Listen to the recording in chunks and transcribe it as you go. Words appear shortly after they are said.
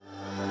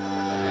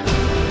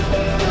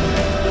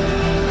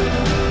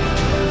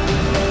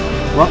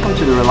Welcome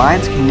to the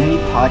Reliance Community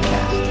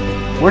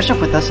Podcast.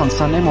 Worship with us on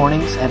Sunday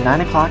mornings at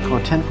 9 o'clock or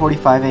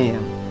 10:45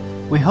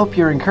 a.m. We hope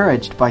you're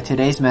encouraged by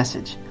today's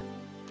message.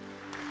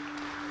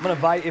 I'm going to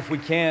invite, if we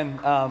can,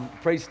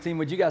 praise team,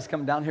 would you guys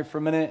come down here for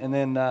a minute? And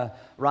then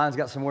Ryan's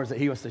got some words that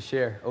he wants to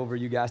share over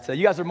you guys today.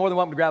 You guys are more than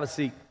welcome to grab a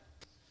seat.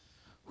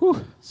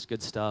 Whew, it's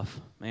good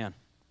stuff, man.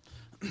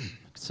 I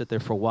could sit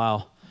there for a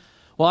while.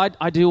 Well,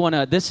 I do want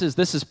to, this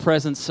is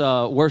Presence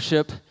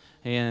Worship,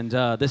 and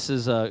this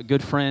is a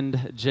good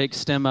friend, Jake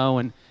Stemmo,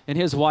 and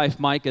his wife,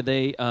 Micah.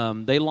 They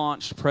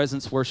launched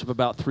Presence Worship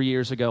about 3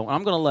 years ago. And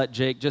I'm going to let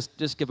Jake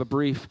just give a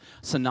brief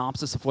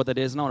synopsis of what that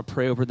is, and I want to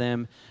pray over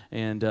them.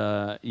 And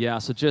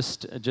so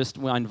just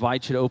I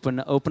invite you to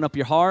open up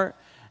your heart,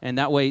 and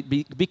that way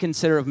be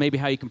considerate of maybe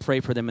how you can pray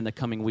for them in the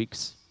coming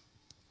weeks.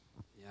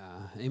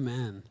 Yeah,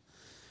 amen.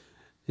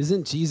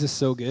 Isn't Jesus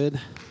so good?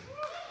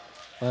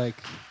 Like,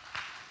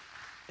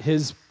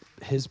 his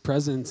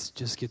presence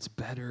just gets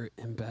better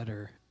and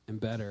better and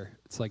better.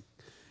 It's like,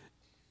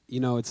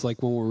 it's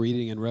like when we're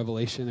reading in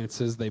Revelation, it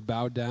says they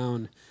bowed down,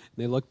 and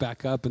they looked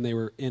back up, and they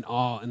were in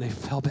awe, and they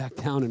fell back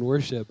down in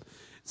worship.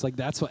 It's like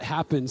that's what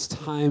happens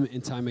time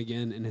and time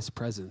again in his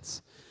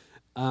presence.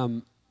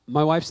 My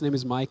wife's name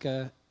is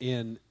Micah,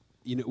 and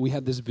we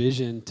had this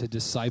vision to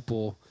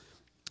disciple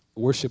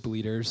worship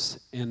leaders,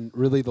 and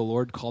really the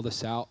Lord called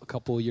us out a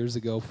couple of years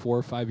ago, 4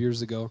 or 5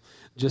 years ago,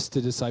 just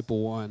to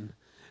disciple one.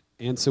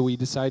 And so we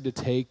decided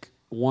to take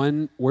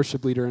one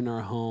worship leader in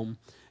our home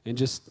and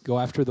just go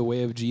after the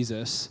way of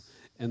Jesus.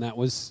 And that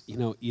was,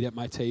 eat at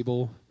my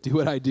table, do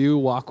what I do,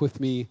 walk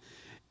with me.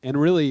 And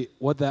really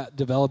what that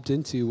developed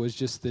into was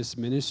just this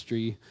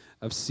ministry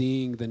of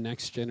seeing the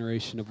next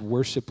generation of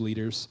worship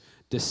leaders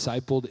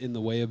discipled in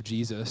the way of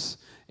Jesus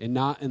and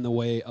not in the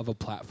way of a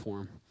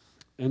platform.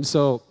 And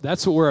so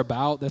that's what we're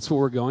about. That's what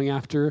we're going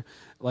after.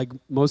 Like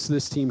most of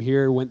this team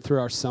here went through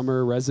our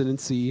summer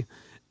residency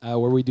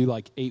where we do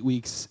like 8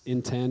 weeks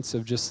intense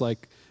of just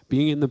like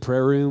being in the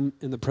prayer room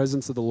in the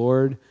presence of the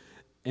Lord,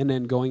 and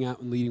then going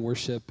out and leading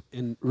worship.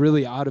 And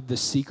really out of the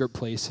secret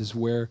place is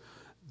where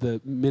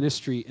the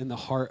ministry in the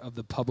heart of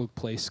the public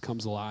place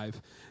comes alive.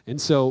 And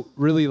so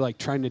really like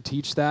trying to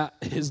teach that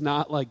is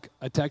not like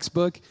a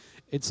textbook.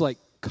 It's like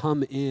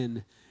come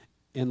in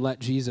and let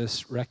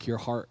Jesus wreck your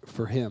heart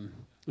for him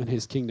and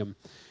his kingdom.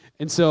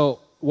 And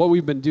so what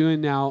we've been doing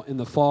now in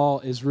the fall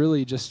is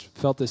really just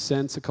felt a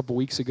sense a couple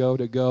weeks ago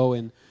to go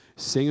and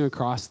sing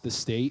across the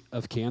state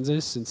of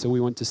Kansas. And so we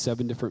went to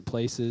 7 different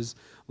places,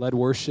 led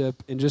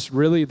worship, and just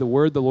really the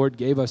word the Lord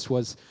gave us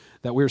was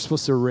that we were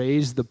supposed to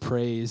raise the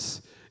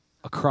praise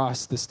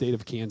across the state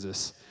of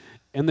Kansas.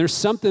 And there's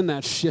something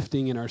that's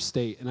shifting in our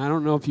state. And I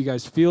don't know if you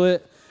guys feel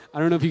it. I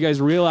don't know if you guys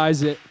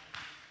realize it.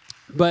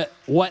 But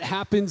what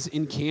happens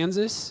in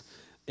Kansas,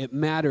 it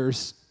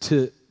matters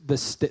to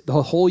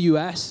the whole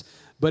U.S.,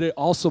 but it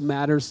also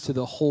matters to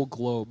the whole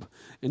globe.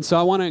 And so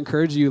I want to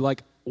encourage you,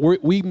 like,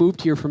 we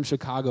moved here from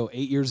Chicago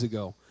 8 years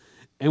ago,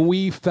 and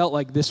we felt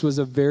like this was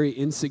a very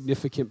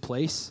insignificant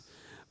place.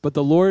 But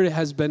the Lord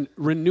has been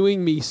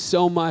renewing me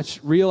so much,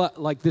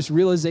 this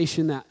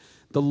realization that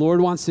the Lord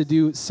wants to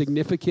do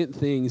significant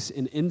things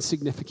in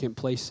insignificant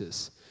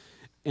places.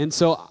 And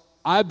so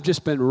I've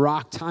just been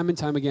rocked time and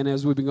time again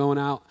as we've been going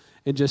out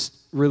and just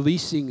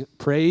releasing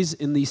praise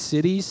in these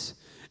cities,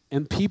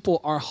 and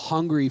people are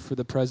hungry for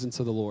the presence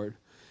of the Lord.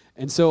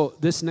 And so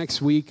this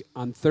next week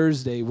on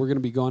Thursday, we're going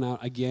to be going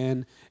out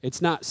again.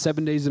 It's not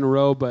 7 days in a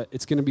row, but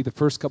it's going to be the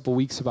first couple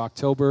weeks of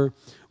October.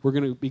 We're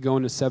going to be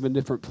going to 7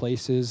 different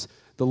places.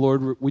 The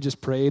Lord, we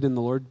just prayed, and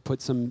the Lord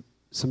put some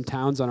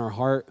towns on our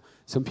heart.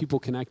 Some people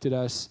connected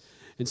us.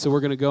 And so we're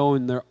going to go,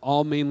 and they're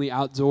all mainly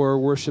outdoor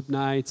worship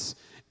nights.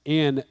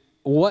 And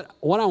what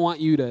I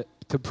want you to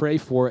pray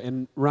for,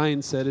 and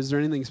Ryan said, is there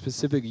anything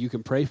specific you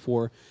can pray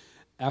for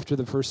after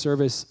the first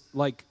service?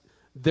 Like,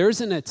 there's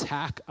an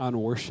attack on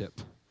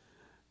worship.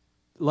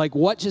 Like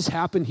what just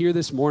happened here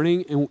this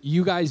morning, and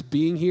you guys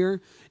being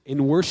here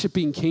and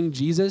worshiping King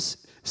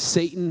Jesus,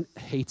 Satan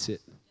hates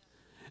it.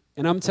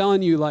 And I'm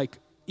telling you, like,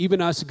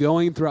 even us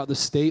going throughout the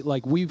state,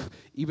 like we've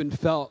even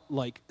felt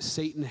like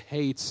Satan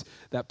hates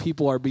that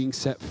people are being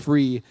set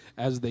free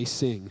as they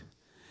sing.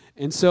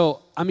 And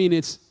so, I mean,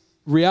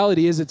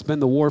 reality is it's been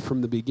the war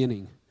from the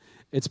beginning.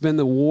 It's been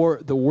the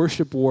war. The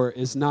worship war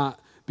is not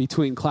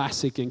between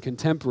classic and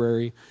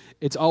contemporary.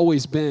 It's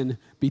always been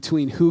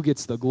between who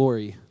gets the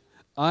glory,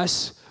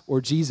 us or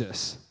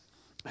Jesus.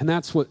 And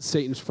that's what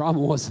Satan's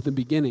problem was at the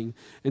beginning.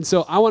 And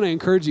so I want to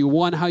encourage you,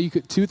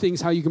 two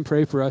things how you can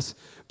pray for us.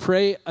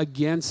 Pray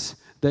against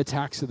the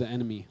attacks of the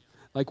enemy.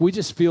 Like we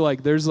just feel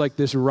like there's like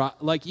this,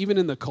 like even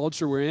in the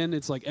culture we're in,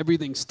 it's like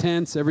everything's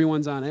tense,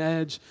 everyone's on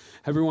edge,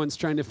 everyone's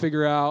trying to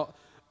figure out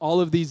all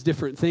of these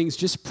different things.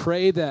 Just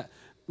pray that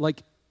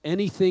like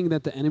anything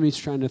that the enemy's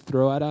trying to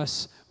throw at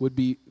us would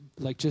be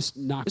like just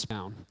knock us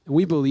down. And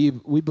we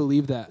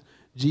believe that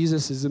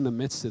Jesus is in the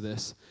midst of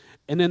this.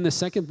 And then the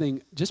second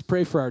thing, just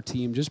pray for our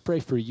team. Just pray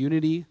for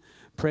unity.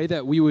 Pray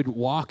that we would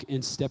walk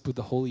in step with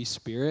the Holy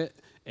Spirit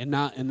and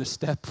not in the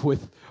step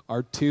with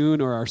our tune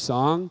or our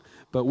song.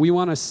 But we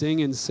want to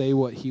sing and say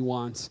what he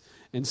wants.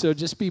 And so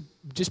just be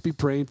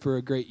praying for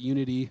a great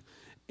unity.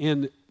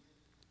 And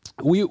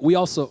we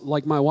also,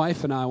 like my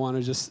wife and I want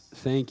to just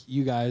thank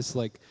you guys.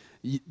 Like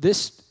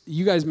this,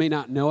 you guys may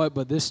not know it,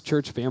 but this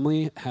church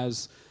family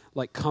has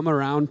like come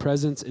around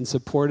Presence and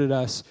supported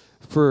us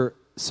for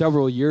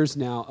several years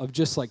now of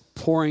just like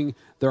pouring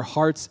their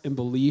hearts and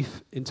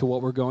belief into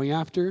what we're going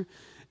after.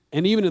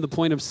 And even to the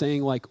point of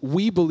saying like,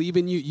 we believe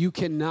in you. You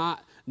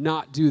cannot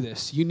not do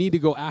this. You need to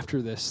go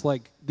after this.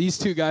 Like these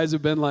two guys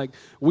have been like,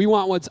 we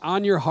want what's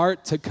on your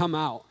heart to come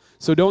out.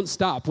 So don't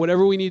stop.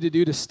 Whatever we need to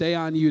do to stay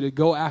on you, to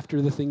go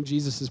after the thing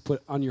Jesus has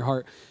put on your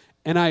heart.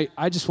 And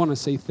I just want to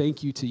say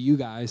thank you to you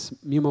guys.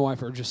 Me and my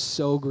wife are just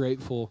so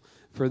grateful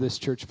for this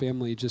church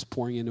family just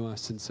pouring into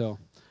us. And so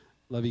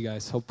love you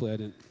guys. Hopefully I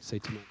didn't say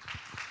too much.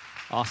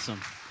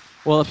 Awesome.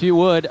 Well, if you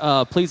would,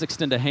 please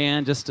extend a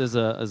hand just as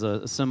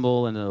a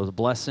symbol and as a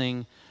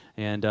blessing.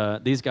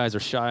 And these guys are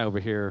shy over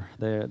here.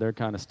 They're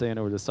kind of staying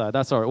over the side.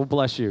 That's all right. We'll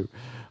bless you.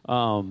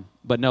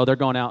 But no, they're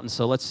going out, and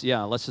so let's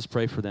just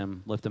pray for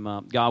them, lift them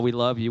up. God, we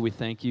love you. We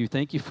thank you.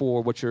 Thank you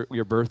for what you're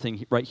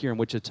birthing right here in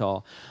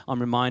Wichita.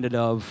 I'm reminded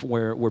of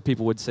where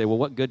people would say, well,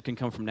 what good can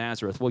come from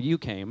Nazareth? Well, you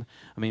came,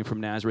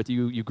 from Nazareth.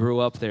 You grew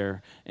up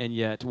there, and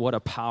yet what a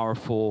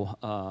powerful,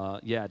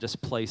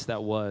 just place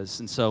that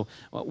was. And so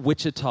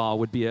Wichita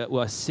would be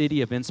a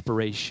city of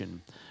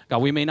inspiration.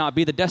 God, we may not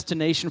be the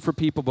destination for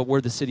people, but we're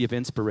the city of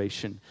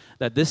inspiration.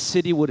 That this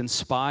city would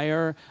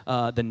inspire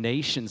the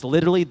nations,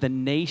 literally the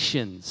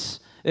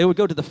nations. It would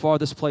go to the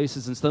farthest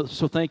places. And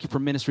so thank you for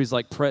ministries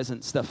like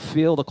Presence that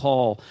feel the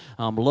call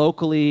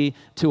locally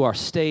to our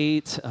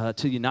state, to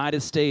the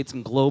United States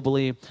and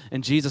globally.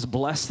 And Jesus,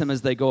 bless them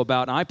as they go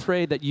about. And I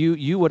pray that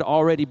you would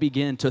already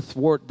begin to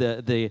thwart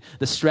the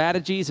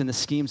strategies and the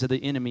schemes of the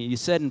enemy. You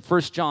said in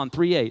 1 John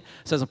 3:8, it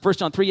says in 1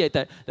 John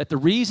 3:8 that the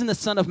reason the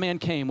Son of Man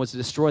came was to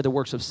destroy the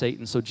works of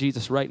Satan. So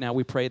Jesus, right now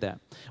we pray that.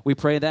 We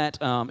pray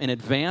that in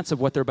advance of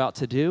what they're about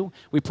to do.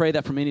 We pray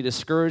that from any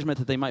discouragement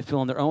that they might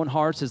feel in their own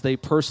hearts as they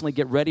personally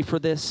get ready for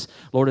this,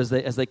 Lord, as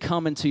they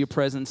come into your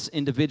presence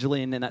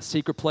individually and in that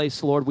secret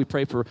place, Lord, we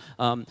pray for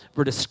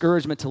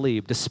discouragement to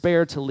leave,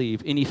 despair to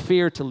leave, any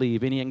fear to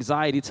leave, any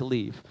anxiety to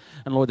leave,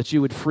 and Lord, that you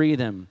would free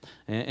them,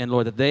 and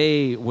Lord, that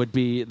they would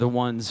be the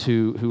ones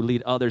who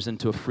lead others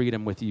into a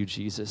freedom with you,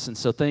 Jesus. And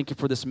so thank you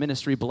for this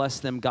ministry. Bless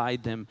them,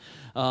 guide them.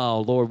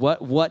 Oh, Lord,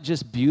 what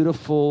just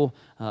beautiful,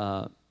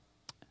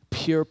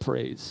 pure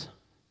praise.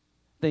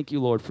 Thank you,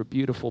 Lord, for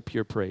beautiful,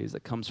 pure praise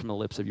that comes from the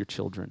lips of your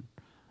children.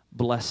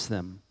 Bless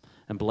them.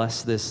 And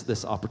bless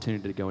this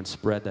opportunity to go and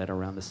spread that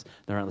around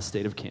the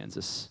state of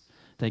Kansas.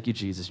 Thank you,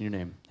 Jesus. In your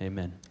name,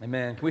 amen.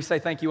 Amen. Can we say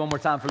thank you one more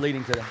time for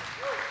leading today?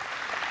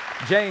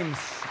 James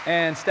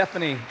and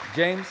Stephanie.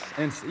 James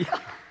and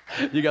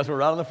you guys were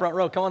right on the front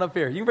row. Come on up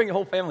here. You can bring your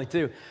whole family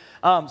too.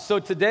 So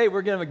today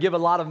we're going to give a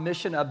lot of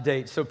mission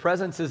updates. So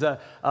Presence is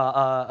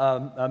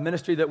a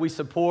ministry that we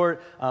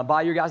support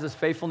by your guys'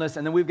 faithfulness.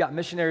 And then we've got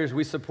missionaries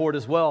we support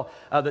as well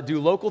that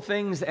do local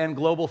things and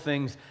global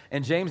things.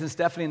 And James and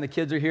Stephanie and the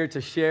kids are here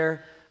to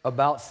share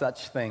about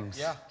such things.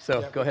 Yeah.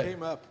 So go ahead. I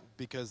came up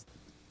because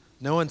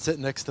no one sit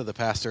next to the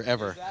pastor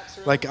ever.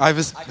 Like I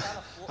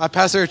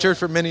pastored a church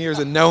for many years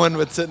and no one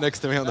would sit next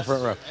to me on the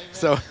front row.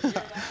 So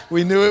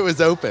we knew it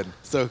was open.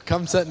 So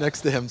come sit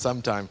next to him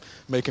sometime.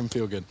 Make him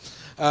feel good.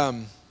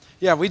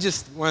 We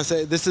just want to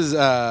say this is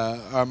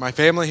my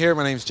family here.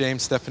 My name's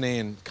James, Stephanie,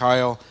 and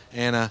Kyle,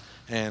 Anna,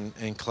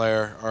 and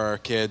Claire are our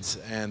kids.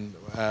 And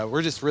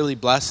we're just really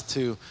blessed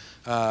to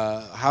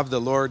have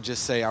the Lord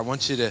just say, I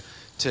want you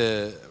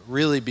to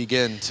really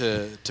begin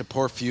to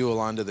pour fuel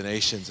onto the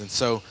nations. And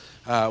so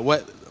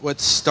what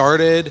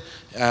started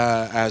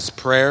as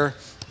prayer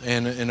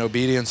and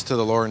obedience to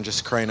the Lord and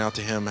just crying out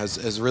to him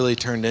has really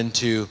turned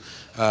into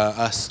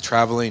us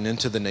traveling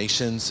into the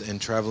nations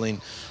and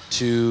traveling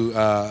to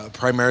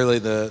primarily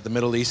the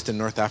Middle East and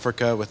North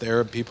Africa with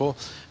Arab people,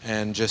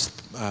 and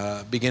just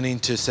beginning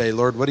to say,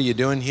 Lord, what are you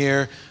doing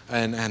here,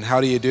 and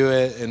how do you do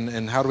it,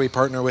 and how do we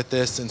partner with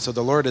this? And so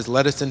the Lord has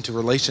led us into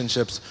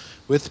relationships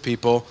with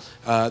people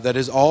that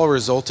has all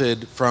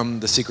resulted from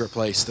the secret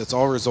place, that's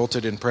all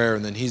resulted in prayer,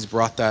 and then he's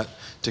brought that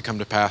to come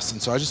to pass.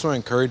 And so I just want to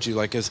encourage you,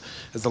 like as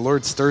the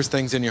Lord stirs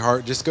things in your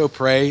heart, just go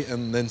pray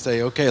and then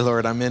say, okay,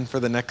 Lord, I'm in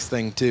for the next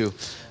thing too.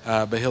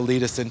 But he'll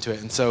lead us into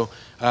it. And so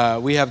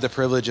we have the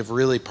privilege of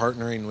really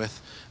partnering with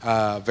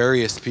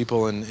various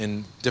people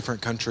in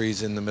different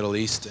countries in the Middle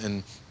East.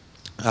 And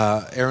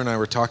Aaron and I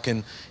were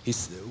talking,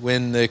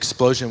 when the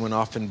explosion went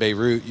off in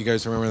Beirut, you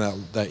guys remember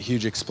that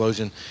huge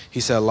explosion? He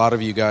said a lot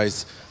of you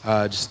guys,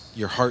 just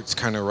your hearts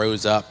kind of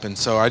rose up. And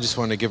so I just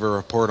want to give a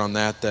report on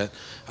that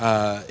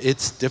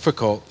it's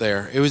difficult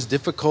there. It was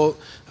difficult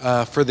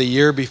for the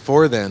year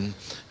before then.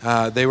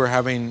 They were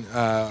having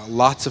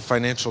lots of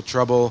financial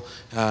trouble,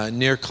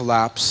 near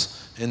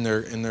collapse in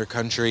their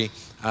country.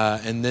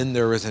 And then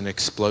there was an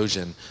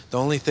explosion. The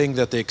only thing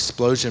that the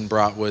explosion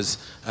brought was,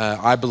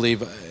 I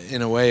believe,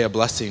 in a way, a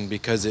blessing,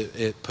 because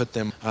it put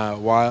them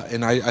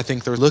and I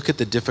think they look at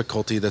the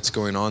difficulty that's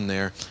going on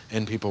there,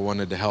 and people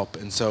wanted to help.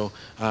 And so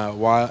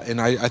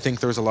I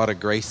think there's a lot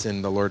of grace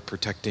in the Lord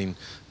protecting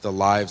the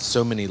lives,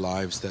 so many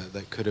lives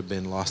that could have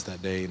been lost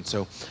that day. And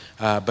so,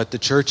 but the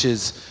church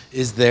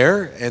is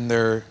there, and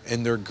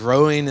they're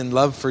growing in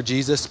love for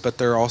Jesus, but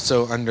they're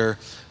also under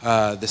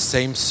the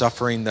same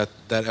suffering that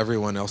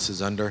everyone else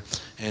is under.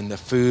 And the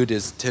food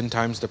is 10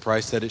 times the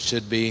price that it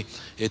should be.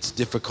 It's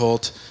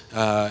difficult.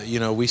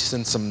 We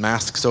send some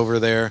masks over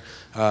there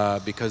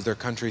because their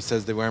country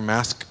says they wear a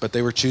mask, but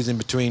they were choosing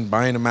between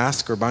buying a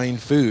mask or buying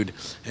food.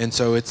 And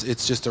so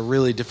it's just a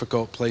really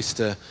difficult place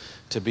to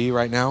be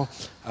right now,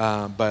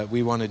 but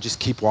we want to just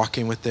keep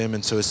walking with them.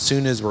 And so as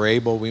soon as we're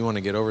able, we want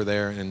to get over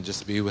there and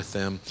just be with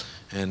them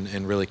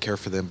and really care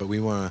for them. But we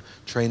want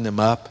to train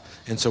them up.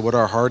 And so what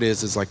our heart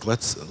is like,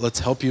 let's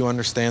help you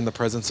understand the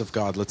presence of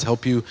God. Let's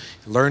help you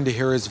learn to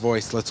hear his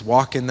voice. Let's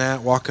walk in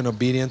that, walk in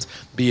obedience,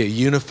 be a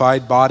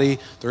unified body.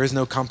 There is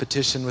no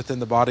competition within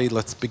the body.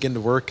 Let's begin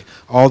to work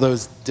all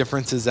those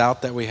differences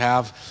out that we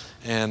have.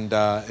 And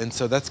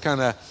so that's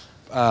kind of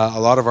a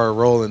lot of our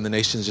role in the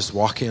nation, is just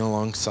walking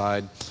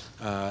alongside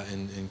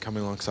and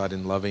coming alongside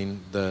and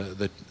loving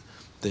the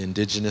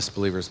indigenous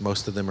believers.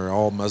 Most of them are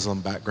all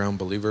Muslim background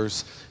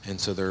believers, and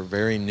so they're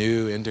very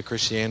new into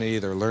Christianity.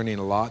 They're learning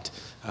a lot,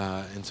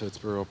 and so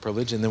it's a real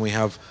privilege. And then we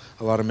have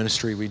a lot of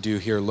ministry we do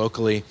here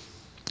locally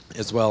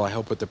as well. I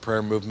help with the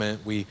prayer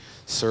movement. We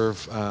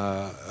serve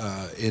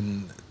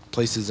in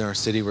places in our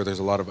city where there's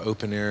a lot of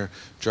open-air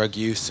drug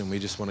use, and we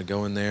just want to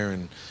go in there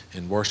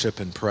and worship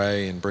and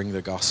pray and bring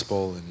the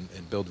gospel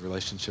and build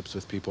relationships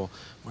with people.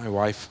 My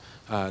wife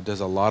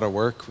does a lot of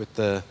work with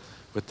the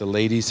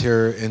ladies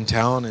here in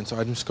town, and so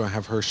I'm just going to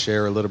have her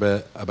share a little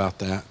bit about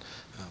that.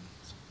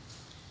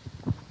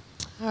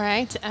 All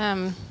right.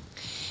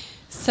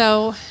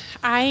 So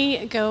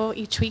I go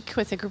each week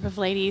with a group of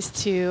ladies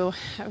to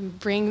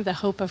bring the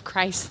hope of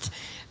Christ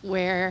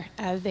where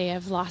they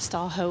have lost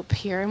all hope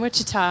here in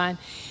Wichita.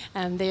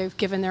 And they've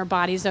given their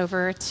bodies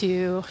over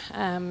to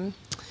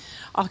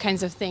all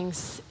kinds of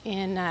things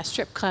in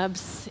strip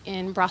clubs,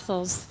 in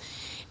brothels,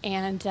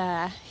 and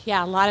a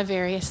lot of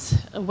various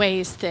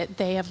ways that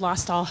they have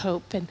lost all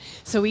hope. And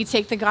so we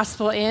take the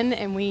gospel in,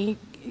 and we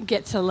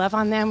get to love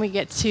on them. We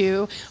get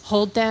to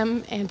hold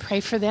them and pray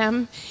for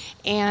them.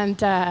 And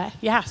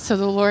so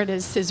the Lord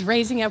is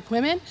raising up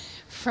women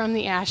from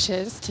the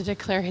ashes to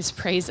declare his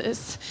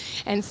praises.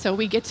 And so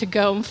we get to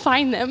go and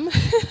find them,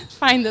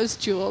 find those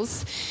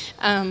jewels.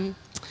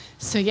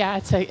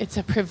 It's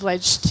a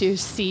privilege to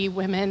see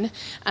women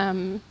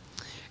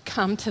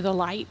come to the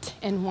light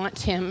and want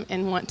him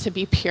and want to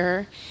be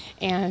pure.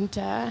 And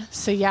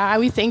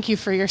we thank you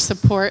for your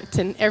support.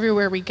 And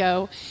everywhere we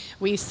go,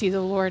 we see the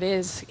Lord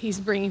he's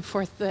bringing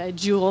forth the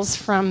jewels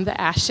from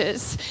the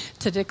ashes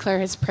to declare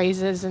his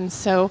praises. And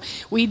so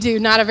we do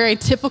not a very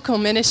typical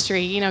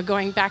ministry,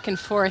 going back and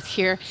forth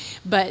here,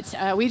 but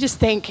we just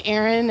thank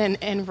Aaron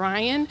and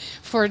Ryan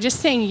for just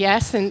saying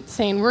yes and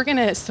saying, we're going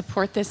to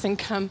support this and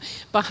come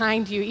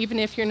behind you, even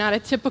if you're not a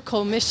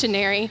typical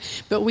missionary,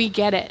 but we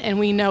get it and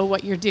we know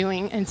what you're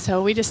doing. And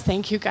so we just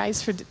thank you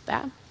guys for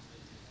that.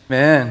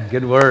 Man,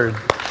 good word.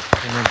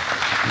 Amen.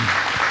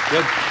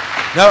 Good.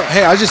 No,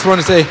 hey, I just want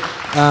to say,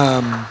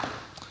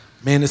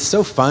 man, it's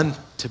so fun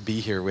to be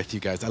here with you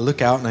guys. I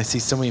look out and I see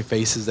so many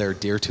faces that are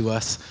dear to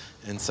us,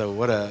 and so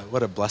what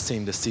a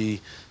blessing to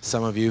see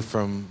some of you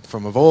from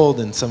of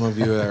old and some of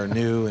you that are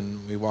new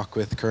and we walk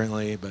with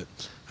currently, but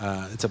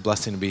it's a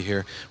blessing to be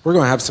here. We're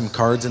going to have some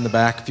cards in the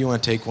back if you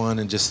want to take one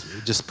and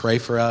just pray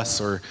for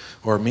us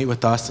or meet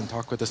with us and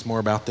talk with us more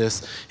about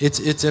this.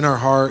 It's in our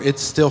heart.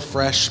 It's still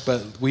fresh,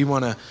 but we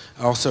want to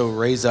also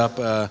raise up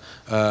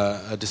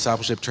a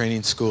discipleship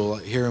training school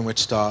here in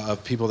Wichita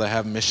of people that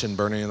have mission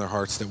burning in their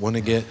hearts, that want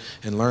to get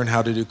and learn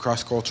how to do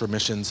cross-cultural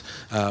missions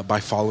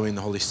by following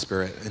the Holy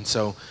Spirit. And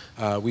so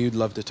we would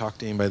love to talk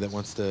to anybody that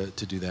wants to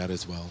do that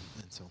as well.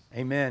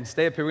 Amen.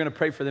 Stay up here. We're going to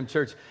pray for them,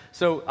 church.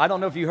 So I don't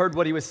know if you heard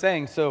what he was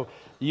saying. So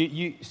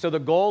so the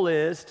goal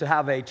is to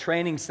have a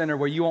training center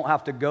where you won't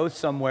have to go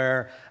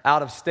somewhere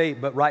out of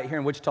state, but right here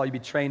in Wichita, you'll be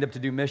trained up to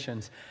do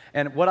missions.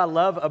 And what I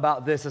love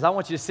about this is I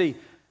want you to see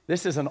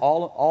this is an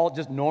all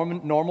just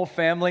normal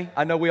family.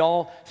 I know we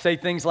all say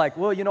things like,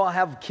 well, I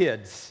have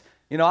kids.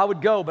 I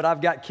would go, but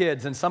I've got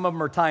kids, and some of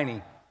them are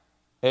tiny.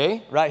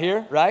 Hey, right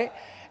here, right?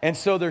 And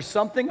so there's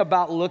something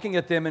about looking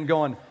at them and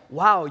going,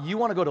 wow, you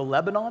want to go to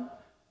Lebanon?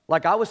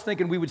 Like, I was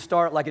thinking we would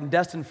start like in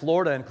Destin,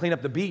 Florida and clean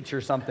up the beach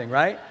or something,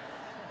 right?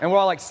 And we're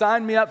all like,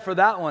 sign me up for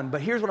that one. But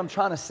here's what I'm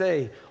trying to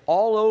say.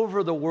 All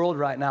over the world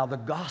right now, the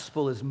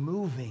gospel is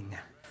moving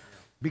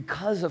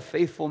because of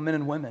faithful men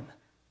and women.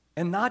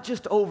 And not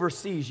just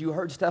overseas. You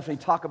heard Stephanie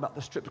talk about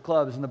the strip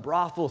clubs and the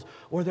brothels,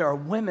 where there are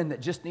women that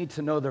just need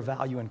to know their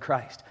value in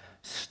Christ.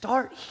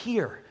 Start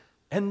here,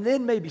 and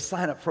then maybe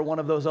sign up for one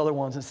of those other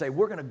ones and say,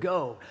 we're going to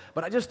go.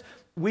 But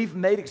we've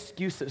made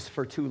excuses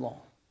for too long.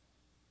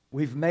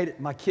 We've made it,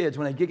 my kids,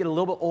 when they get a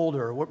little bit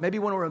older, or maybe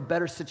when we're in a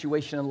better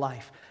situation in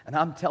life. And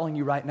I'm telling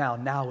you right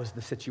now is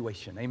the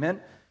situation.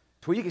 Amen?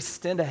 So will you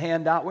extend a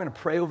hand out? We're going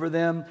to pray over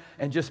them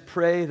and just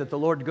pray that the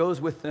Lord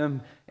goes with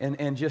them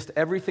and just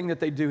everything that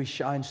they do, He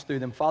shines through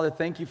them. Father,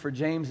 thank you for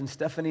James and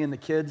Stephanie and the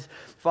kids.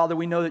 Father,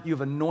 we know that you've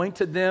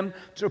anointed them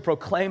to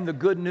proclaim the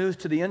good news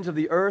to the ends of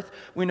the earth.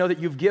 We know that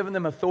you've given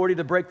them authority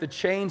to break the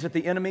chains that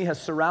the enemy has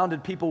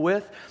surrounded people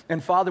with.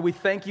 And Father, we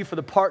thank you for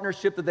the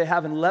partnership that they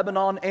have in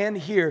Lebanon and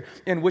here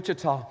in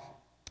Wichita.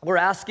 We're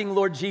asking,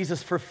 Lord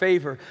Jesus, for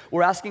favor.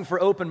 We're asking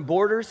for open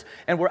borders,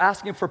 and we're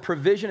asking for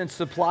provision and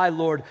supply,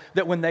 Lord,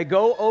 that when they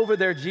go over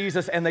there,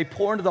 Jesus, and they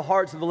pour into the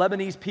hearts of the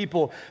Lebanese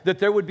people, that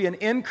there would be an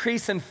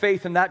increase in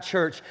faith in that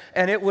church,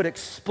 and it would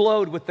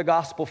explode with the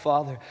gospel,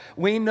 Father.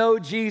 We know,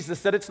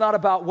 Jesus, that it's not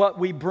about what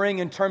we bring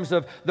in terms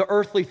of the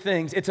earthly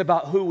things. It's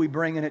about who we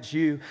bring, and it's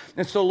you.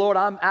 And so, Lord,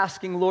 I'm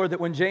asking, Lord,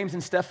 that when James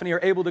and Stephanie are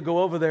able to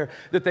go over there,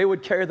 that they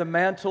would carry the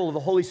mantle of the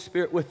Holy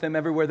Spirit with them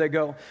everywhere they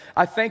go.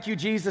 I thank you,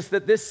 Jesus,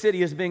 that this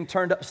city is being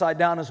turned upside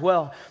down as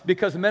well,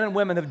 because men and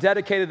women have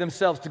dedicated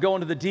themselves to go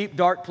into the deep,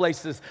 dark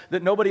places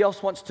that nobody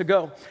else wants to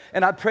go.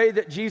 And I pray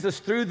that, Jesus,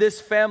 through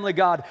this family,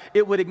 God,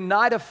 it would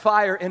ignite a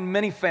fire in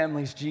many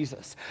families,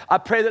 Jesus. I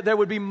pray that there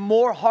would be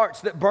more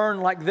hearts that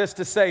burn like this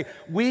to say,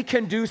 we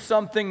can do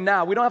something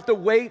now. We don't have to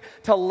wait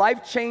till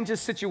life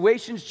changes,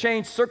 situations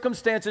change,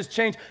 circumstances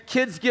change,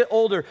 kids get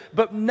older.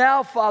 But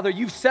now, Father,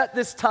 you've set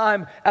this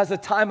time as a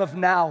time of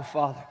now,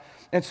 Father.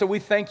 And so we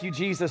thank you,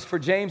 Jesus, for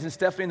James and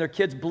Stephanie and their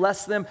kids.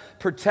 Bless them,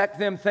 protect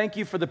them. Thank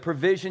you for the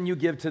provision you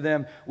give to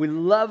them. We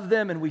love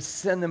them and we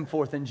send them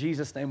forth. In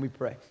Jesus' name we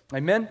pray.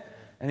 Amen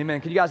and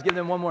amen. Can you guys give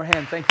them one more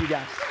hand? Thank you,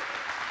 guys.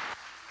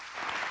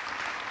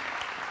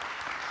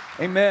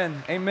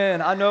 Amen,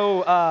 amen. I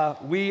know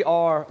we're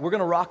going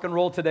to rock and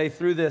roll today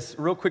through this.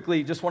 Real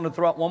quickly, just wanted to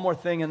throw out one more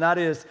thing, and that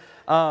is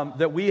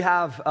that we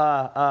have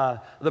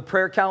the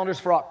prayer calendars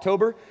for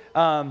October.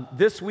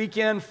 This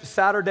weekend,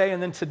 Saturday,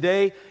 and then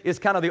today is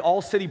kind of the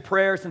all-city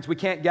prayer since we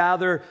can't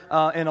gather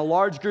in a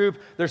large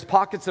group. There's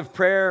pockets of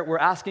prayer. We're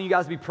asking you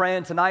guys to be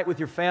praying tonight with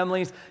your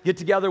families, get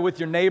together with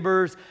your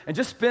neighbors, and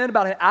just spend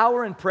about an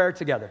hour in prayer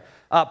together.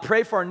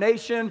 Pray for our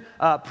nation,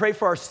 pray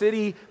for our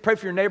city, pray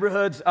for your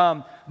neighborhoods.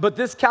 But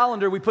this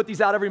calendar, we put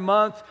these out every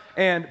month,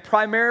 and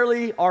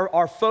primarily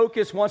our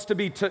focus wants to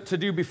be to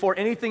do before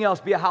anything else,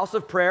 be a house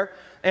of prayer.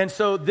 And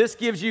so this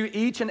gives you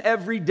each and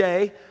every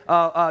day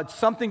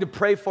something to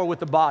pray for with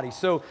the body.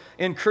 So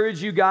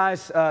encourage you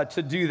guys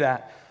to do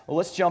that. Well,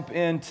 let's jump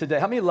in today.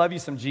 How many love you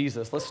some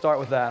Jesus? Let's start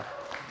with that.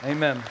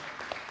 Amen.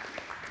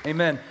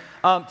 Amen.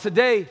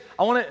 Today,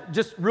 I want to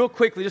just real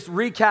quickly, just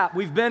recap.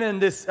 We've been in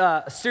this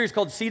series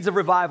called Seeds of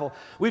Revival.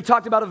 We've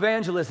talked about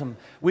evangelism.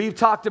 We've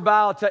talked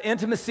about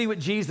intimacy with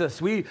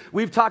Jesus.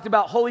 We've talked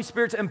about Holy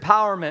Spirit's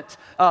empowerment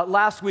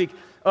last week.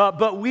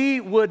 But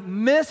we would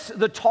miss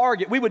the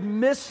target. We would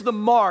miss the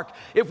mark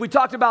if we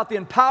talked about the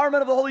empowerment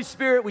of the Holy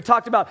Spirit. We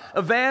talked about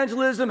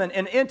evangelism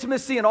and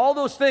intimacy and all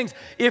those things.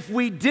 If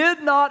we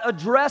did not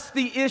address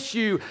the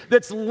issue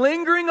that's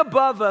lingering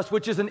above us,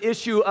 which is an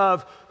issue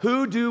of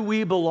who do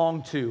we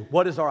belong to?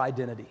 What is our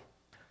identity?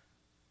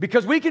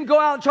 Because we can go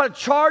out and try to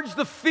charge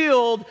the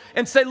field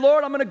and say,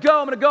 Lord, I'm going to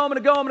go, I'm going to go, I'm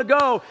going to go, I'm going to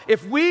go.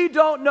 If we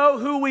don't know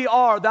who we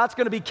are, that's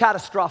going to be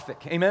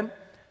catastrophic. Amen?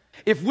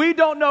 If we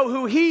don't know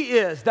who He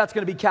is, that's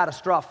going to be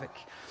catastrophic.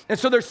 And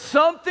so there's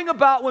something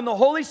about when the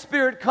Holy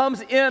Spirit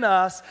comes in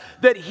us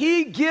that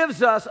He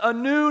gives us a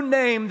new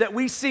name that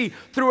we see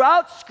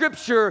throughout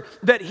Scripture,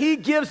 that He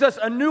gives us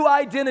a new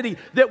identity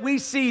that we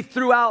see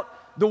throughout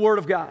the Word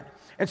of God.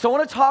 And so I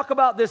want to talk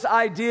about this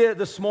idea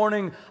this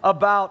morning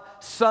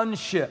about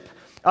sonship.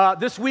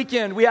 This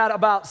weekend, we had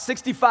about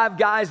 65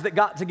 guys that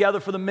got together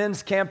for the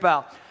men's camp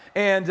out.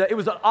 And it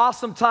was an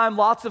awesome time.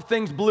 Lots of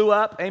things blew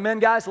up. Amen,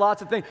 guys?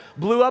 Lots of things.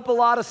 Blew up a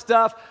lot of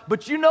stuff.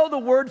 But you know the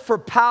word for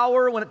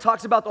power when it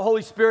talks about the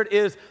Holy Spirit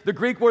is the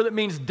Greek word that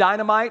means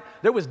dynamite.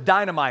 There was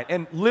dynamite.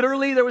 And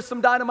literally there was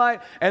some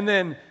dynamite. And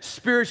then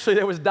spiritually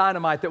there was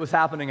dynamite that was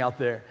happening out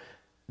there.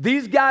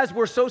 These guys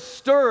were so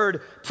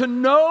stirred to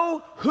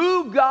know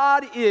who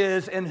God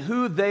is and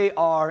who they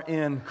are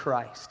in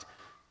Christ.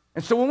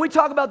 And so when we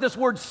talk about this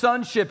word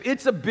sonship,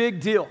 it's a big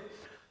deal.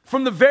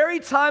 From the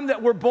very time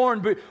that we're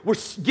born, we're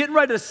getting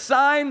ready to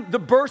sign the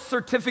birth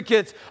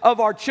certificates of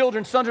our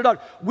children, sons or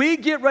daughters. We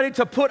get ready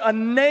to put a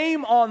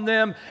name on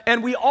them,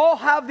 and we all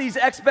have these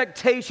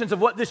expectations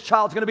of what this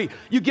child's going to be.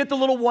 You get the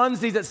little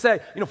onesies that say,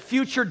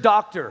 future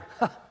doctor,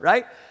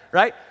 right?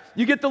 Right?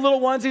 You get the little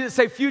onesies that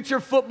say future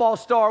football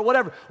star,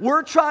 whatever.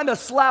 We're trying to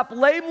slap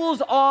labels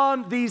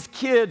on these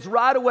kids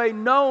right away,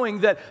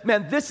 knowing that,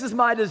 man, this is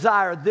my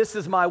desire, this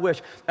is my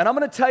wish. And I'm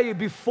going to tell you,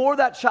 before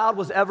that child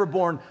was ever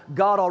born,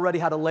 God already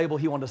had a label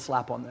He wanted to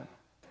slap on them.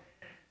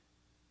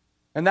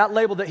 And that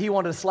label that He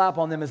wanted to slap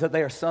on them is that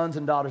they are sons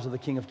and daughters of the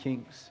King of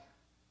Kings.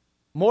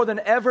 More than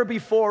ever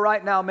before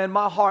right now, man,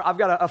 my heart, I've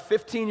got a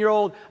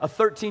 15-year-old, a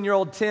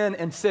 13-year-old, 10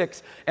 and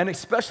 6, and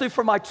especially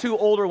for my two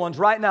older ones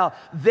right now,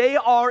 they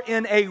are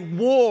in a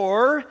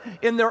war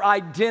in their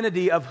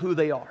identity of who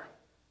they are.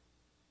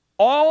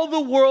 All the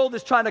world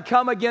is trying to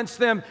come against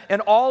them,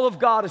 and all of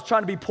God is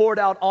trying to be poured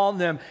out on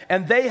them.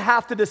 And they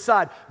have to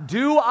decide,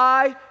 do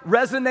I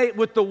resonate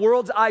with the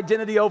world's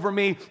identity over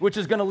me, which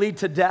is going to lead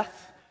to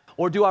death,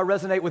 or do I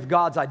resonate with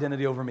God's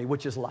identity over me,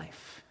 which is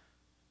life?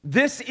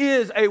 This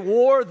is a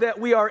war that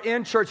we are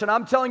in, church, and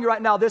I'm telling you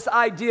right now, this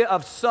idea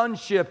of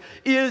sonship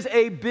is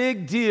a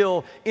big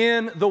deal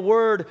in the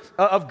Word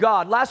of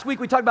God. Last week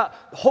we talked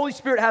about the Holy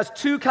Spirit has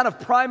two kind of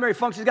primary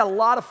functions. He's got a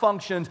lot of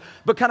functions,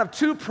 but kind of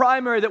two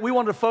primary that we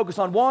wanted to focus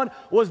on. One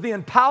was the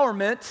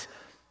empowerment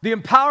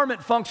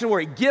function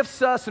where He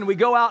gifts us and we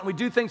go out and we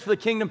do things for the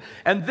kingdom.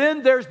 And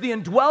then there's the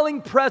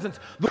indwelling presence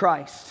of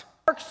Christ.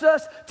 He works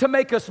us to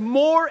make us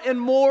more and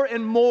more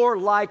and more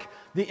like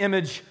the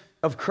image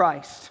of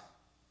Christ.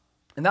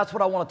 And that's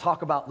what I want to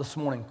talk about this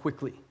morning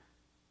quickly.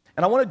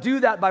 And I want to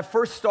do that by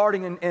first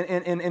starting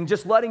and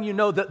just letting you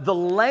know that the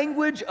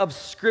language of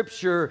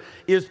Scripture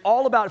is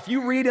all about, if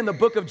you read in the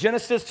book of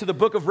Genesis to the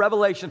book of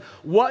Revelation,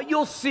 what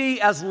you'll see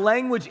as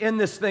language in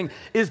this thing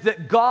is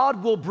that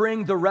God will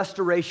bring the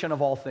restoration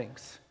of all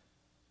things.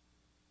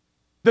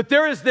 That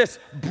there is this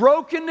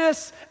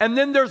brokenness, and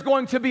then there's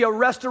going to be a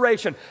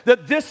restoration.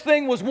 That this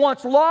thing was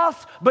once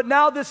lost, but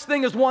now this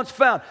thing is once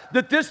found.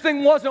 That this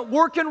thing wasn't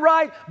working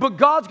right, but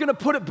God's going to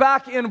put it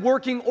back in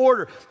working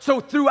order.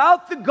 So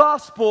throughout the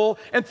gospel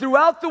and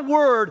throughout the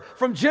word,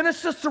 from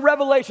Genesis to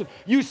Revelation,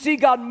 you see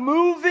God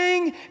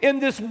moving in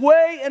this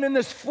way and in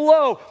this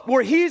flow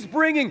where He's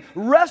bringing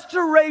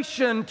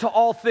restoration to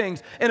all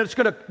things. And it's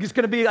going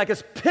to be like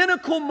this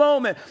pinnacle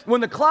moment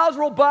when the clouds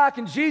roll back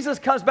and Jesus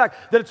comes back,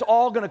 that it's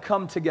all going to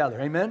come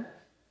together. Amen?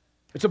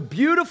 It's a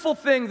beautiful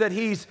thing that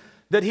he's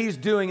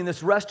doing in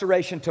this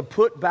restoration to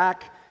put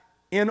back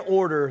in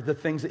order the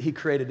things that He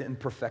created in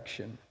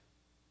perfection.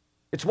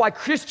 It's why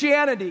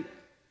Christianity,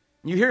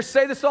 you hear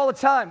say this all the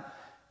time,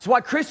 it's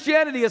why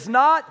Christianity is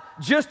not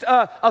just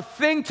a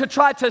thing to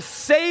try to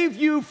save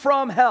you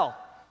from hell.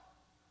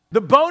 The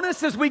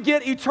bonus is we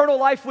get eternal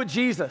life with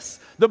Jesus.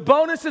 The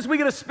bonus is we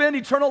get to spend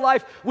eternal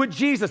life with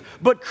Jesus.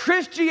 But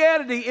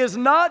Christianity is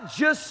not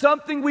just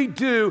something we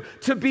do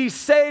to be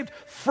saved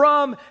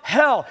from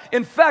hell.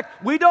 In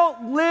fact, we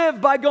don't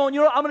live by going,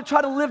 I'm going to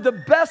try to live the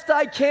best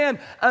I can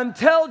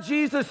until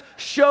Jesus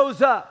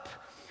shows up.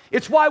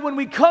 It's why when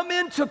we come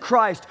into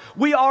Christ,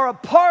 we are a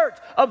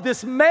part of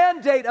this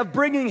mandate of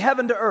bringing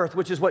heaven to earth,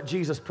 which is what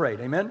Jesus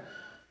prayed. Amen?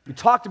 We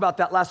talked about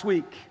that last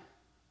week.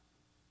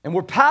 And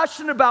we're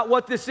passionate about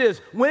what this is.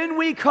 When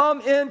we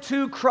come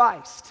into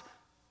Christ,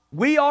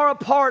 we are a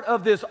part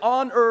of this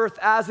on earth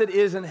as it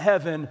is in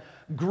heaven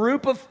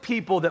group of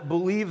people that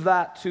believe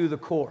that to the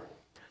core.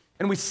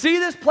 And we see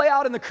this play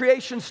out in the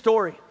creation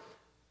story.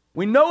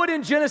 We know it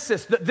in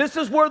Genesis, that this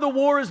is where the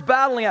war is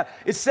battling at.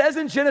 It says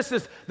in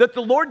Genesis that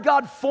the Lord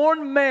God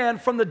formed man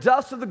from the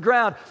dust of the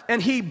ground,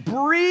 and He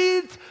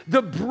breathed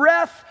the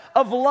breath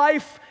of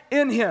life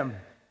in him.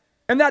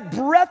 And that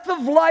breath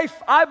of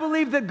life, I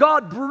believe that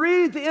God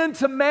breathed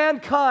into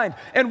mankind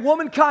and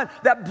womankind.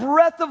 That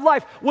breath of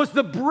life was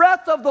the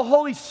breath of the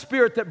Holy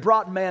Spirit that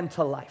brought man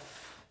to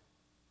life.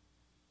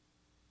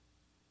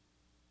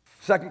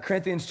 2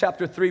 Corinthians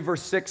chapter 3,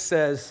 verse 6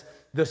 says,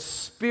 the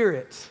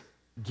Spirit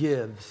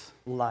gives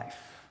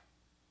life.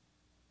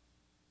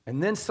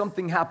 And then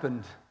something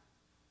happened.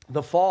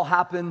 The fall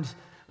happened.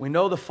 We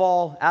know the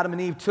fall Adam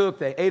and Eve took.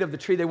 They ate of the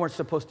tree they weren't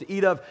supposed to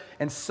eat of.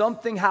 And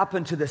something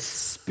happened to the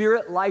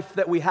spirit life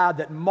that we had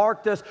that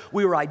marked us.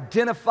 We were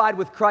identified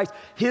with Christ.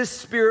 His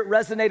spirit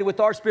resonated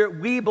with our spirit.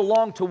 We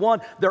belonged to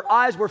one. Their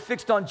eyes were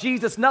fixed on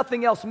Jesus.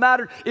 Nothing else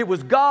mattered. It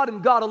was God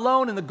and God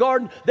alone in the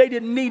garden. They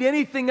didn't need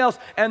anything else.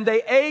 And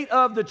they ate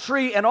of the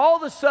tree. And all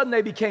of a sudden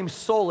they became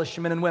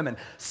soulish men and women.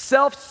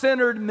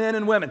 Self-centered men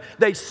and women.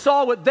 They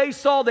saw what they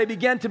saw. They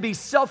began to be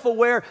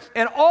self-aware.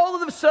 And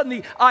all of a sudden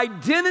the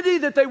identity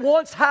that they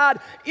once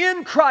had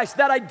in Christ,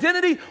 that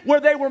identity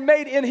where they were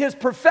made in His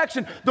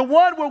perfection, the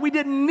one where we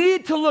didn't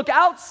need to look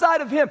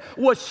outside of Him,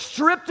 was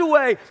stripped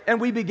away,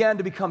 and we began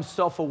to become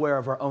self-aware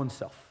of our own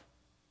self.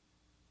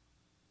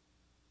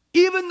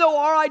 Even though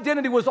our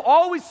identity was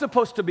always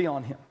supposed to be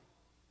on Him,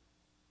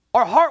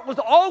 our heart was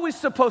always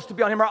supposed to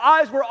be on Him, our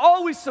eyes were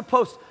always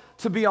supposed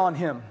to be on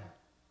Him.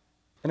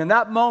 And in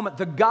that moment,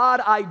 the God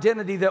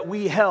identity that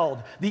we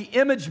held, the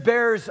image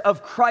bearers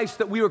of Christ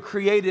that we were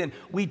created in,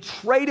 we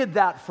traded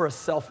that for a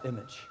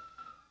self-image.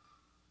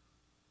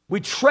 We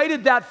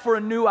traded that for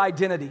a new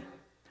identity.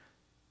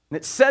 And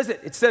it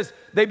says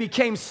they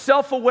became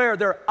self-aware,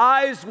 their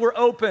eyes were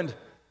opened.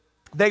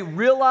 They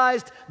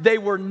realized they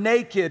were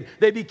naked.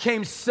 They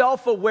became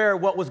self-aware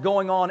what was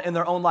going on in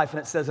their own life. And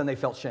it says, and they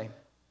felt shame.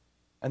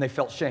 And they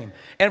felt shame.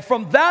 And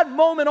from that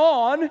moment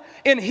on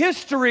in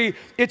history,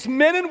 it's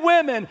men and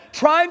women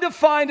trying to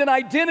find an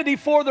identity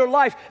for their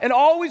life and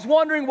always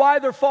wondering why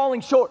they're falling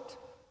short.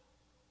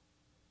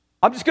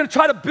 I'm just going to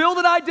try to build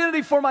an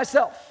identity for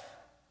myself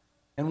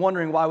and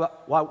wondering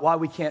why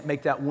we can't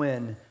make that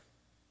win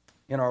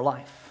in our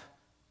life.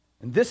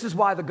 And this is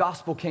why the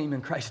gospel came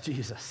in Christ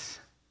Jesus.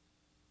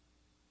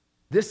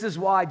 This is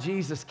why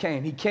Jesus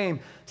came. He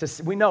came to,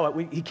 we know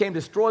it, he came to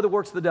destroy the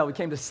works of the devil. He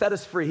came to set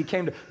us free. He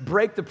came to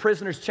break the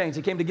prisoner's chains.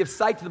 He came to give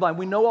sight to the blind.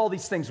 We know all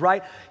these things,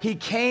 right? He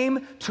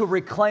came to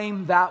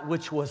reclaim that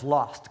which was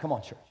lost. Come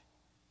on, church.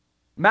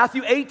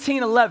 Matthew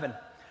 18:11.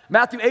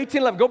 Matthew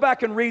 18:11. Go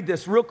back and read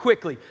this real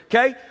quickly,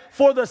 okay?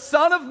 For the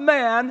Son of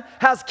Man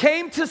has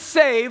came to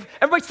save,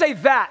 everybody say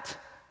that.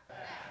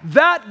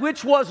 That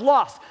which was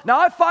lost. Now,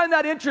 I find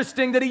that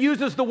interesting that he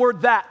uses the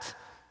word that.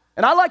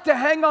 And I like to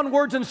hang on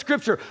words in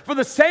Scripture. For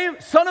the same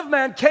Son of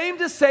Man came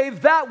to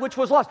save that which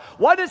was lost.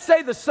 Why did it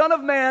say the Son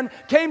of Man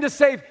came to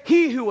save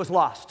he who was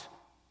lost?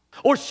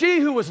 Or she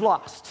who was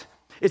lost?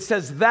 It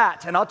says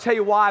that, and I'll tell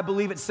you why I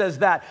believe it says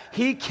that.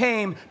 He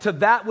came to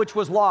that which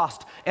was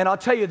lost, and I'll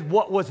tell you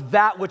what was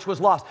that which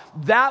was lost.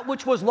 That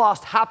which was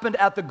lost happened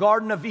at the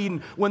Garden of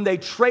Eden when they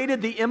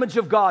traded the image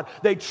of God.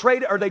 They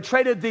traded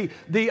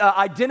the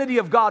identity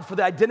of God for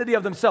the identity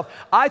of themselves.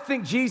 I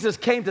think Jesus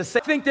came to say.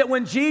 I think that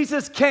when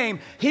Jesus came,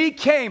 he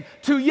came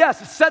to,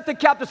 yes, set the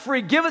captives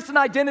free, give us an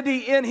identity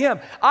in him.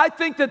 I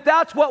think that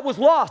that's what was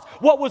lost.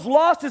 What was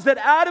lost is that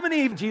Adam and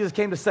Eve, Jesus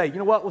came to say, you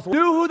know what,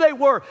 knew who they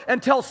were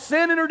until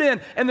sin entered in.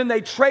 And then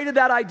they traded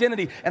that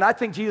identity. And I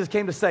think Jesus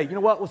came to say, you know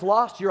what was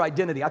lost? Your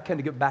identity. I came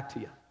to give it back to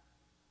you.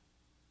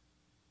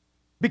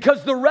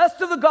 Because the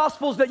rest of the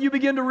Gospels that you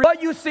begin to read,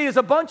 what you see is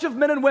a bunch of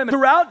men and women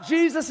throughout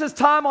Jesus'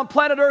 time on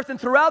planet Earth and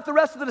throughout the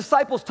rest of the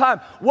disciples'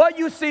 time. What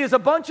you see is a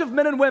bunch of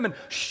men and women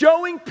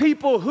showing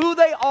people who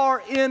they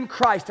are in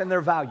Christ and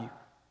their value.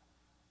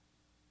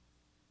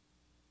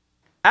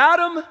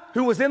 Adam,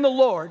 who was in the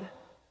Lord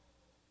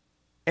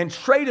and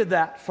traded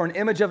that for an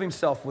image of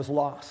himself, was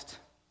lost.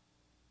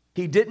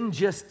 He didn't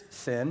just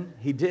sin,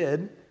 he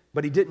did,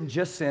 but he didn't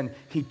just sin.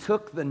 He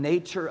took the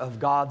nature of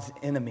God's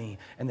enemy,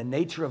 and the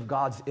nature of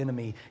God's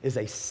enemy is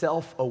a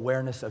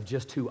self-awareness of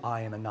just who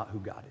I am and not who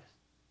God is.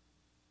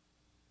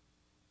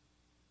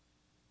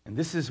 And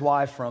this is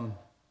why from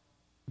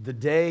the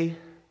day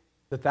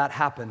that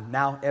happened,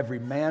 now every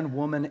man,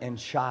 woman, and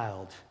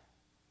child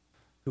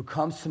who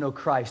comes to know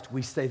Christ,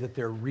 we say that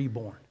they're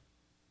reborn.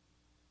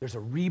 There's a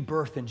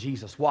rebirth in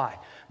Jesus. Why?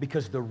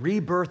 Because the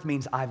rebirth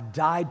means I've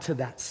died to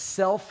that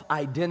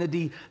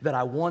self-identity that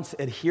I once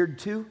adhered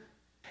to,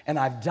 and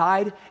I've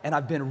died and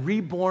I've been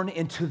reborn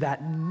into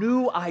that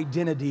new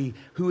identity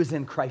who is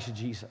in Christ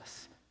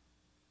Jesus.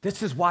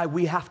 This is why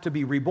we have to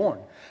be reborn.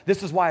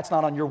 This is why it's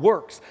not on your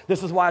works.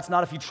 This is why it's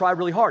not if you try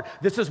really hard.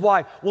 This is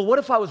why, well, what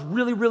if I was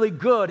really, really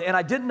good and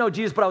I didn't know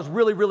Jesus, but I was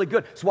really, really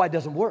good? That's why it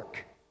doesn't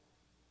work.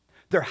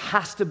 There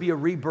has to be a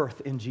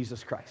rebirth in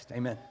Jesus Christ.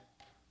 Amen.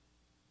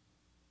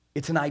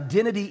 It's an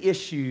identity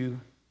issue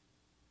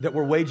that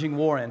we're waging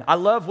war in. I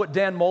love what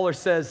Dan Mohler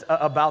says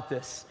about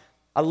this.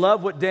 I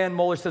love what Dan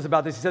Mohler says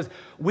about this. He says,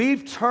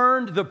 we've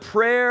turned the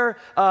prayer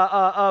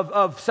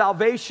of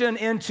salvation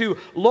into,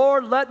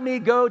 Lord, let me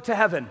go to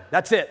heaven.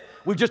 That's it.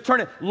 We've just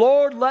turned it,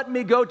 Lord, let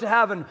me go to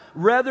heaven,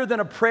 rather than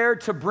a prayer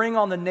to bring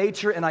on the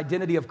nature and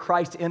identity of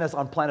Christ in us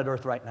on planet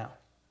Earth right now.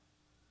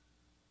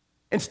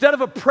 Instead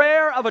of a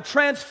prayer of a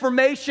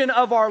transformation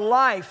of our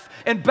life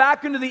and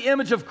back into the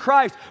image of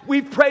Christ,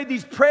 we've prayed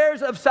these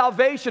prayers of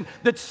salvation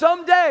that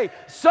someday,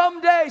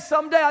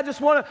 I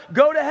just want to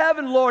go to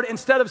heaven, Lord,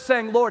 instead of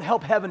saying, Lord,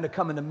 help heaven to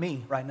come into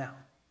me right now.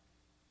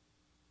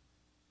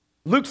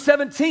 Luke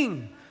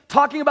 17,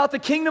 talking about the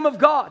kingdom of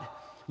God.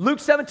 Luke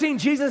 17,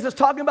 Jesus is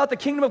talking about the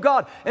kingdom of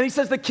God. And he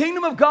says the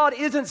kingdom of God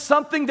isn't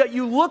something that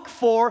you look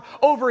for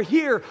over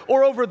here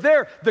or over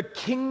there. The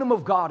kingdom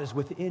of God is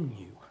within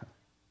you.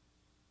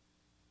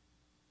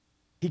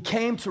 He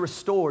came to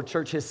restore,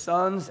 church, his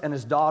sons and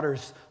his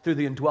daughters through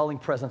the indwelling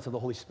presence of the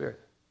Holy Spirit.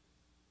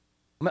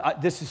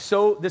 This is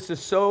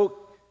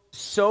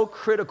so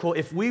critical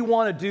if we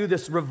want to do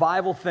this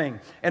revival thing.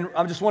 And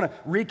I just want to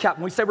recap.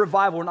 When we say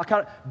revival, we're not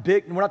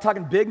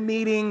talking big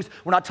meetings.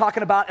 We're not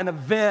talking about an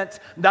event.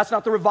 That's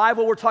not the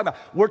revival we're talking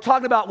about. We're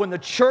talking about when the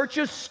church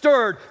is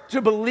stirred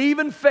to believe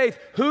in faith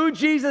who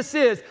Jesus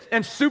is,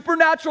 and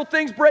supernatural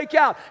things break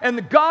out, and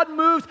the God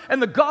moves, and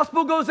the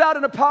gospel goes out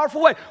in a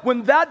powerful way.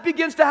 When that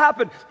begins to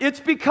happen, it's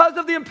because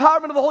of the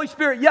empowerment of the Holy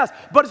Spirit, yes,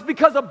 but it's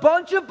because a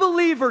bunch of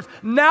believers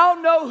now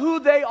know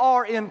who they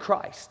are in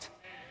Christ.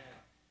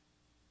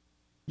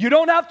 You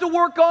don't have to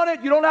work on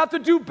it. You don't have to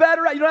do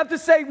better. You don't have to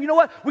say, you know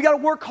what, we got to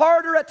work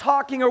harder at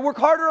talking or work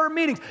harder at our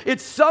meetings.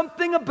 It's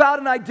something about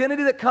an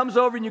identity that comes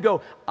over and you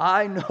go,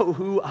 I know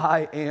who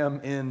I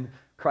am in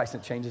Christ.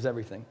 It changes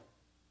everything.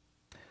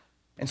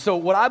 And so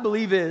what I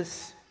believe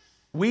is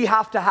we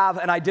have to have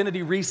an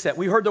identity reset.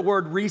 We heard the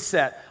word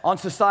reset on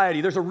society.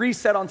 There's a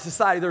reset on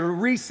society. There's a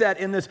reset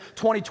in this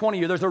 2020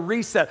 year. There's a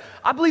reset.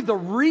 I believe the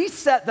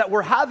reset that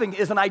we're having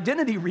is an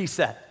identity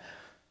reset.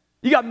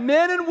 You got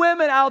men and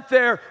women out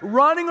there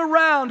running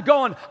around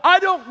going, I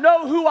don't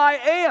know who I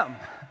am.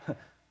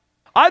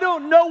 I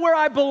don't know where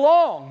I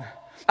belong.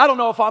 I don't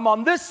know if I'm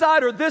on this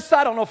side or this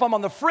side. I don't know if I'm on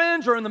the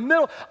fringe or in the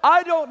middle.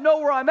 I don't know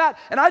where I'm at.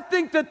 And I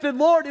think that the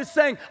Lord is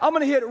saying, I'm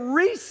going to hit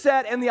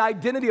reset and the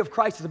identity of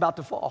Christ is about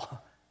to fall.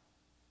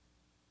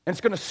 And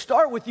it's going to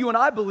start with you and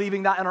I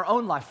believing that in our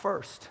own life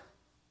first.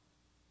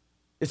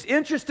 It's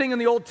interesting in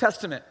the Old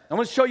Testament. I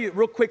want to show you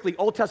real quickly,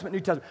 Old Testament, New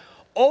Testament.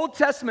 Old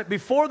Testament,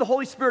 before the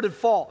Holy Spirit had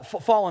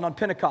fallen on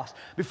Pentecost,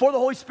 before the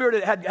Holy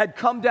Spirit had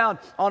come down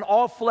on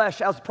all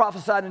flesh as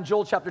prophesied in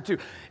Joel chapter 2.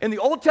 In the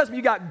Old Testament,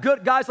 you got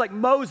good guys like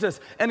Moses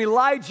and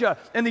Elijah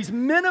and these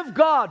men of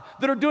God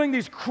that are doing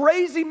these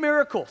crazy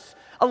miracles.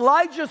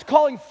 Elijah's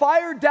calling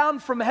fire down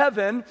from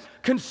heaven,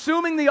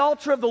 consuming the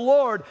altar of the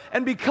Lord,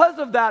 and because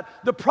of that,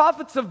 the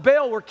prophets of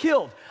Baal were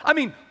killed. I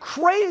mean,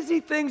 crazy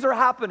things are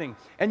happening,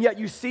 and yet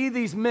you see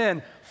these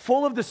men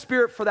full of the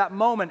Spirit for that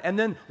moment, and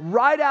then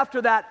right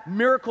after that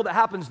miracle that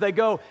happens, they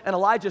go, and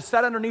Elijah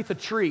sat underneath a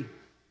tree,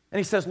 and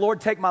he says,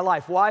 Lord, take my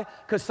life. Why?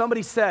 Because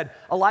somebody said,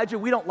 Elijah,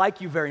 we don't like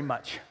you very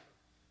much.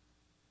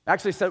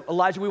 Actually said,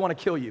 Elijah, we want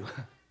to kill you.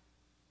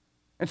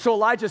 And so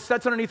Elijah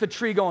sits underneath a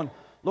tree going,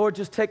 Lord,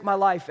 just take my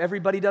life.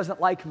 Everybody doesn't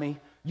like me.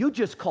 You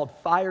just called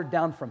fire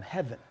down from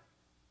heaven.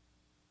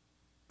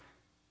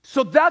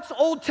 So that's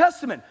Old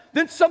Testament.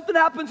 Then something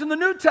happens in the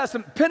New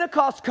Testament.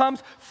 Pentecost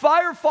comes,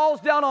 fire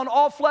falls down on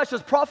all flesh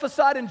as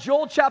prophesied in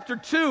Joel chapter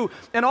 2,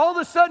 and all of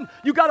a sudden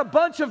you got a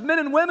bunch of men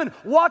and women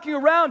walking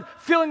around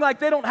feeling like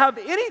they don't have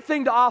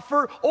anything to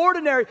offer,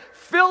 ordinary,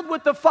 filled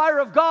with the fire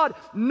of God,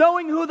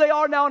 knowing who they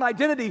are now in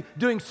identity,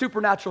 doing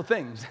supernatural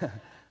things.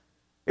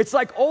 It's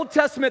like Old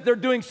Testament, they're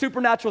doing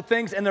supernatural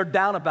things and they're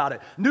down about it.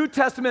 New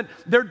Testament,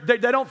 they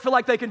don't feel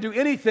like they can do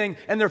anything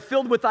and they're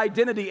filled with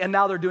identity and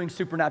now they're doing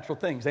supernatural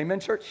things. Amen,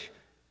 church?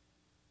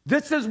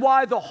 This is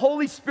why the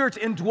Holy Spirit's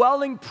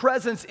indwelling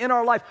presence in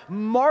our life,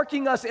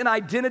 marking us in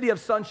identity of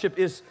sonship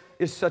is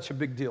such a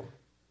big deal.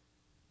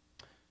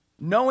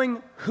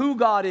 Knowing who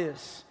God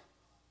is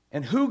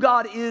and who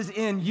God is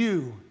in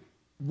you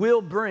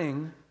will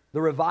bring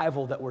the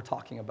revival that we're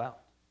talking about.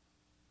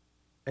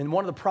 And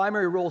one of the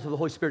primary roles of the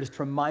Holy Spirit is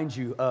to remind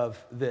you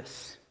of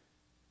this.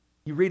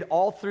 You read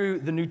all through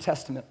the New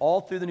Testament,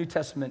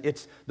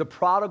 it's the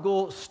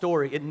prodigal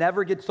story. It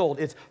never gets old.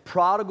 It's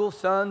prodigal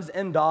sons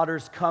and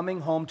daughters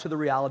coming home to the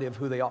reality of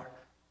who they are.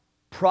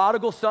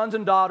 Prodigal sons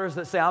and daughters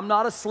that say, I'm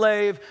not a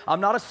slave, I'm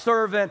not a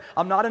servant,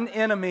 I'm not an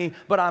enemy,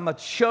 but I'm a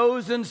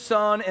chosen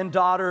son and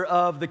daughter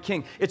of the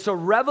King. It's a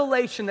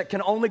revelation that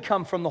can only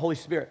come from the Holy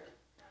Spirit.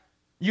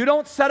 You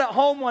don't sit at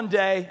home one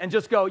day and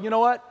just go, you know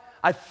what?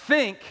 I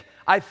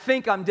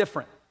think I'm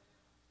different.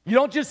 You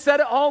don't just sit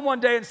at home one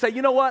day and say,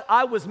 you know what,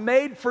 I was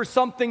made for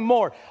something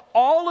more.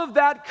 All of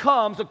that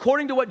comes,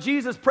 according to what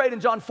Jesus prayed in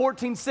John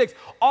 14:6,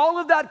 all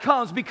of that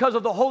comes because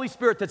of the Holy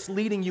Spirit that's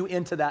leading you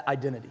into that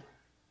identity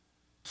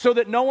so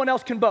that no one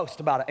else can boast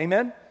about it,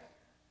 amen?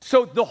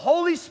 So the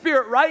Holy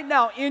Spirit right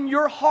now in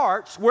your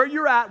hearts, where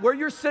you're at, where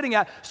you're sitting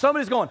at,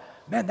 somebody's going,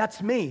 man,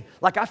 that's me.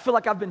 Like, I feel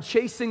like I've been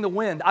chasing the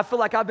wind. I feel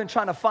like I've been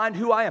trying to find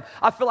who I am.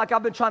 I feel like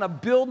I've been trying to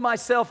build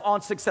myself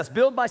on success,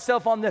 build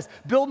myself on this,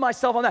 build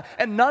myself on that,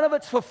 and none of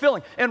it's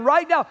fulfilling. And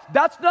right now,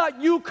 that's not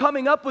you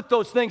coming up with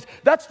those things.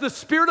 That's the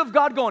Spirit of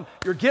God going,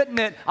 you're getting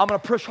it. I'm going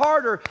to push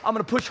harder. I'm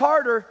going to push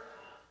harder.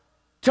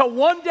 Till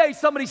one day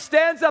somebody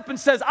stands up and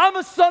says, I'm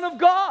a son of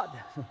God.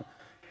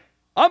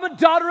 I'm a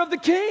daughter of the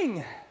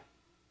King.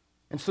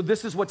 And so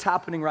this is what's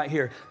happening right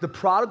here. The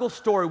prodigal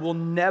story will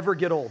never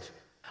get old.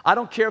 I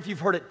don't care if you've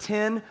heard it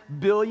 10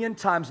 billion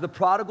times. The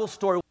prodigal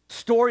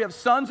story of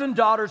sons and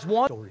daughters,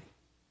 one story.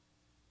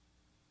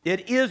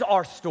 It is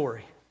our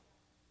story.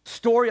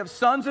 Story of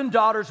sons and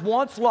daughters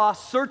once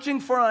lost, searching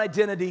for an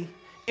identity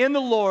in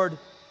the Lord,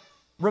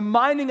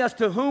 reminding us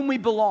to whom we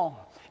belong.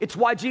 It's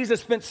why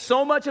Jesus spent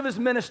so much of his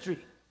ministry,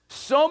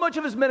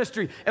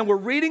 and we're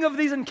reading of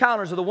these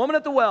encounters of the woman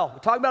at the well.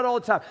 We talk about it all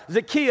the time.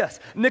 Zacchaeus,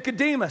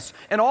 Nicodemus,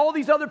 and all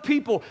these other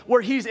people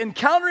where he's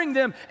encountering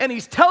them and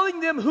he's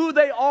telling them who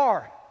they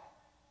are.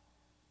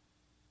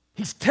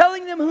 He's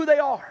telling them who they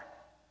are.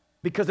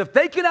 Because if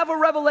they can have a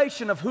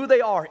revelation of who they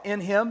are in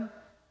him,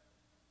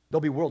 they'll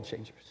be world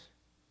changers.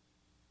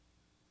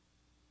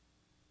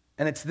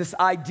 And it's this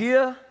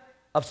idea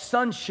of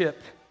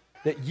sonship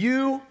that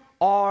you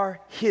are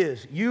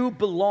his. You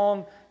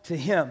belong to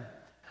him.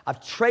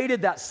 I've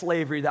traded that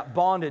slavery, that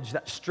bondage,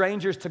 that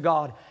strangers to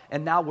God,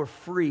 and now we're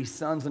free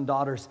sons and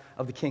daughters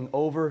of the King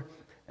over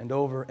and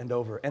over and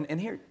over. And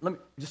here, let me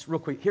just real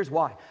quick, here's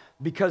why.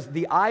 Because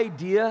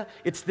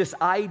it's this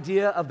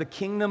idea of the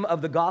kingdom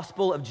of the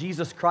gospel of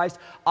Jesus Christ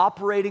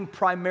operating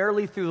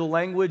primarily through the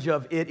language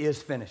of it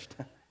is finished.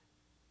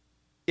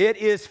 It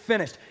is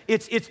finished.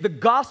 It's the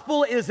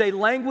gospel is a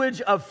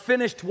language of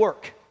finished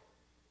work.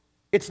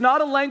 It's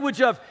not a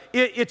language of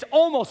it's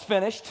almost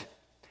finished.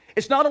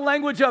 It's not a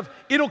language of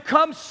it'll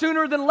come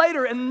sooner than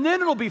later and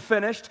then it'll be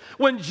finished.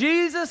 When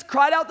Jesus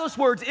cried out those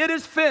words, it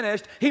is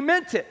finished, he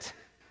meant it.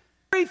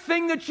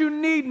 Everything that you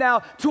need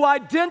now to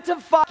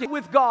identify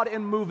with God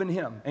and move in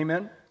him.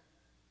 Amen?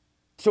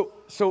 So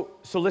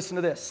listen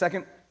to this.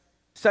 2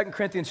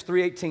 Corinthians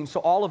 3:18. So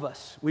all of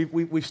us,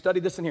 we've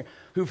studied this in here,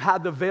 who've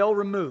had the veil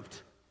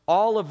removed.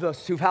 All of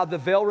us who've had the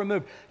veil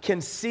removed can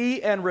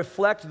see and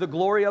reflect the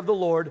glory of the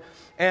Lord.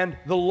 And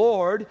the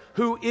Lord,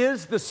 who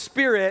is the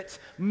Spirit,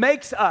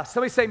 makes us.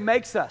 Somebody say,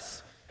 makes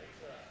us.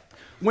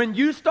 When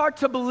you start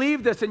to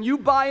believe this and you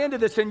buy into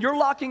this and you're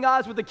locking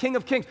eyes with the King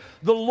of Kings,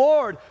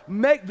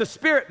 the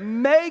Spirit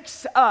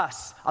makes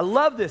us, I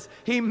love this,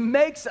 He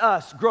makes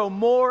us grow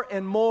more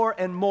and more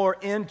and more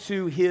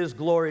into His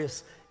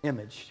glorious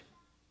image.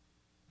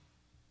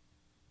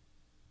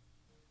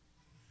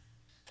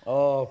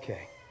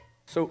 Okay,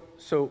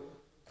 so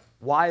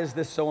why is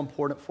this so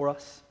important for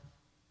us?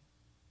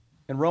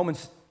 In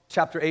Romans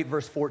chapter 8,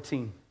 verse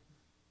 14,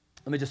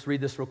 let me just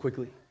read this real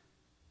quickly.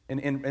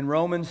 In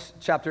Romans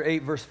chapter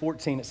 8, verse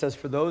 14, it says,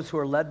 "For those who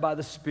are led by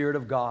the Spirit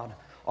of God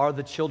are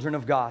the children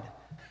of God.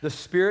 The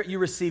Spirit you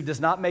received does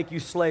not make you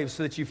slaves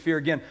so that you fear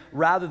again.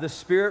 Rather, the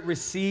Spirit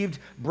received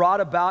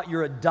brought about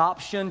your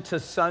adoption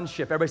to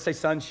sonship." Everybody say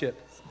sonship.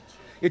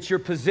 It's your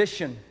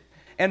position.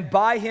 "And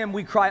by Him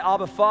we cry,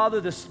 Abba, Father."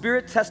 The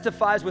Spirit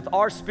testifies with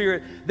our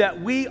spirit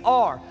that we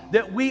are,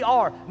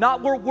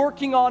 not we're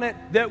working on it,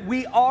 that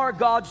we are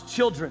God's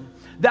children.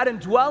 That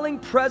indwelling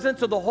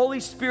presence of the Holy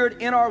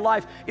Spirit in our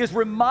life is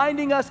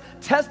reminding us,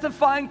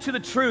 testifying to the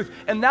truth.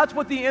 And that's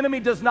what the enemy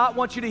does not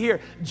want you to hear.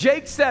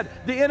 Jake said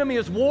the enemy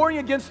is warring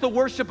against the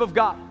worship of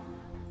God.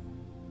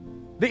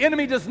 The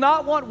enemy does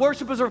not want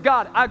worshipers of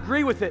God. I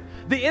agree with it.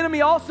 The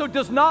enemy also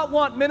does not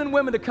want men and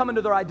women to come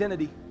into their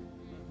identity.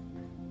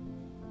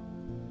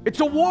 It's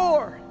a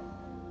war.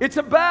 It's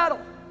a battle.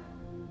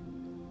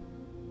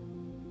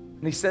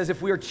 And he says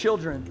if we are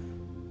children,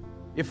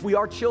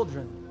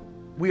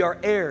 we are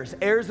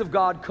heirs of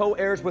God,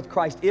 co-heirs with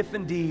Christ, if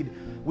indeed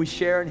we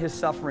share in His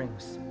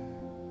sufferings,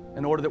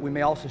 in order that we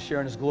may also share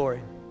in His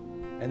glory.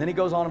 And then he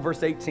goes on in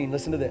verse 18,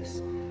 listen to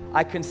this.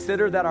 "I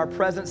consider that our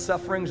present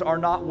sufferings are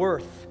not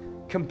worth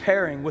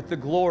comparing with the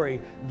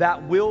glory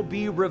that will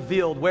be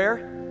revealed."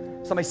 Where?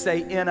 Somebody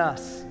say, in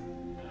us.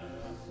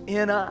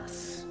 In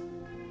us.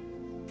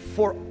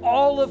 "For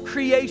all of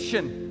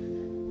creation,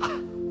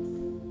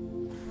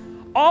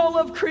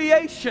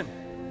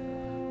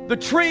 the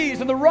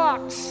trees and the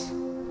rocks,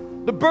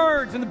 the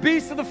birds and the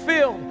beasts of the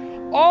field,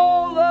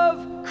 all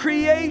of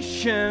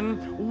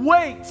creation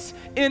waits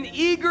in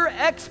eager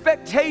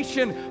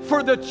expectation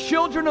for the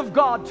children of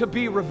God to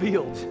be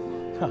revealed."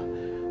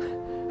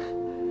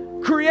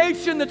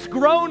 Creation that's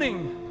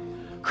groaning,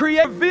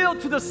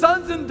 revealed to the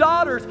sons and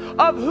daughters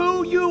of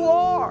who you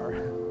are.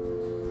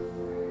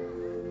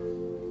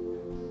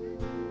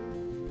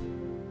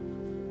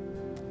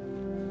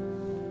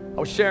 I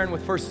was sharing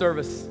with First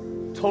Service,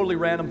 totally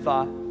random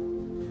thought.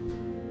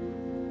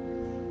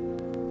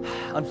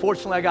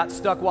 Unfortunately, I got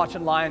stuck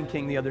watching Lion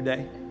King the other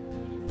day.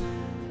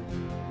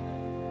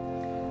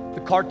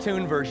 The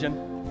cartoon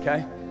version,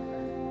 okay?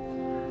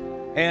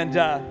 And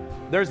I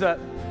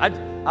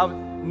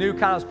knew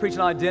kind of I was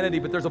preaching on identity,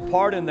 but there's a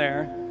part in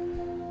there.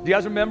 Do you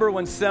guys remember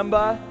when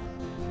Simba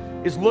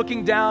is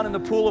looking down in the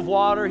pool of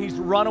water? He's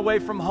run away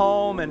from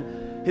home,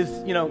 and his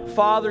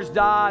father's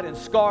died, and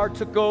Scar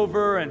took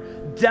over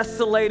and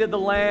desolated the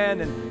land,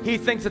 and he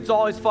thinks it's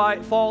all his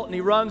fault, and he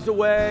runs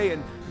away,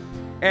 and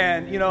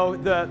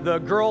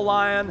the girl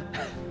lion,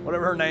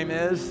 whatever her name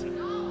is,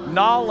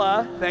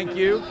 Nala, thank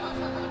you.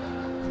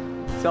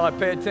 That's how I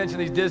pay attention to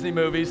these Disney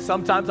movies.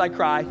 Sometimes I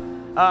cry.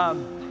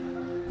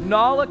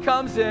 Nala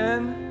comes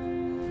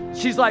in.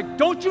 She's like,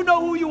 "Don't you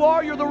know who you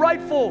are? You're the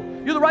rightful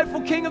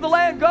king of the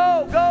land.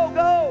 Go, go,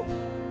 go."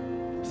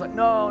 He's like,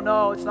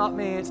 No, it's not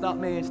me. It's not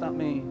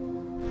me.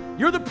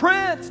 "You're the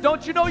prince.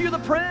 Don't you know you're the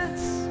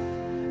prince?"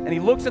 And he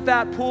looks at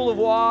that pool of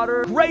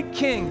water. Great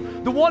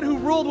king, the one who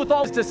ruled with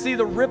all, to see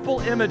the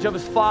ripple image of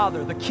his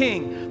father, the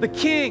king, the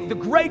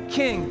great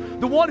king,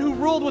 the one who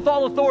ruled with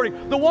all authority,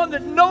 the one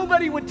that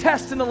nobody would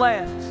test in the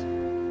land.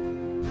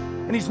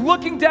 And he's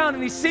looking down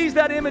and he sees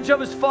that image of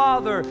his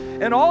father.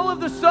 And all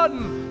of a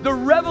sudden, the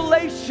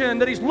revelation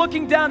that he's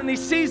looking down and he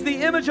sees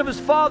the image of his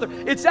father,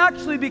 it's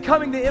actually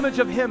becoming the image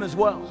of him as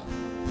well.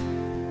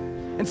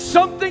 And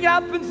something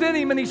happens in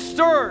him and he's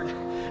stirred.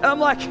 And I'm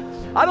like,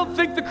 I don't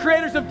think the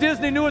creators of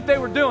Disney knew what they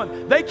were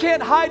doing. They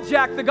can't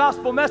hijack the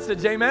gospel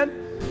message, amen?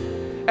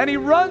 And he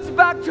runs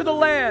back to the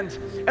land,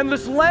 and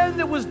this land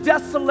that was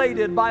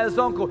desolated by his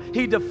uncle,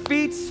 he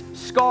defeats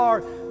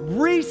Scar,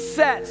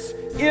 resets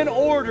in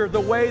order the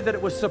way that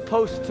it was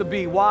supposed to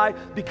be. Why?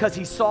 Because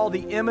he saw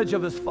the image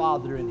of his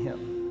father in him.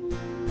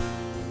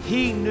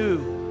 He knew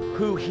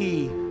who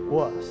he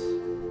was.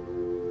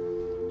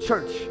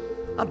 Church,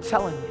 I'm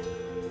telling you,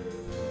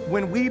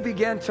 when we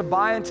begin to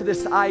buy into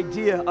this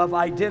idea of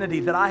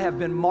identity, that I have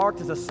been marked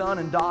as a son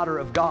and daughter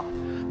of God,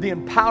 the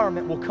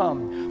empowerment will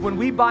come. When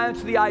we buy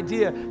into the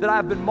idea that I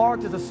have been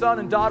marked as a son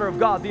and daughter of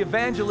God, the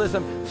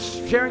evangelism,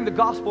 sharing the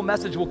gospel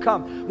message will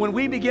come. When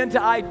we begin to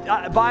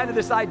buy into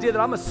this idea that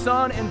I'm a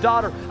son and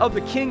daughter of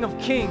the King of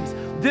Kings,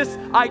 this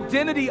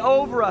identity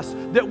over us,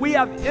 that we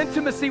have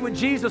intimacy with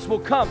Jesus, will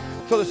come.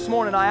 So this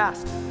morning I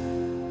asked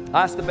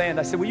the band,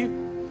 I said, I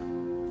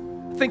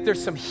think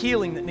there's some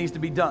healing that needs to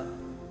be done.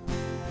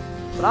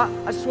 But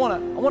I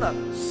want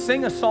to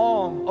sing a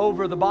song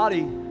over the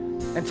body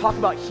and talk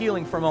about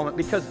healing for a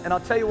moment, and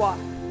I'll tell you why.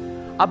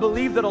 I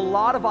believe that a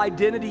lot of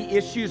identity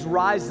issues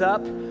rise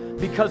up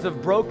because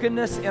of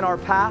brokenness in our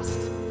past,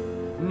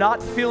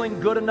 not feeling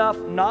good enough,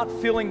 not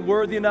feeling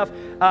worthy enough,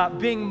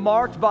 being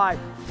marked by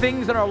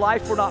things in our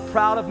life we're not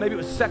proud of. Maybe it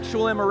was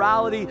sexual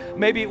immorality.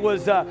 Maybe it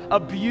was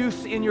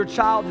abuse in your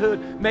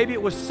childhood. Maybe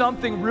it was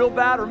something real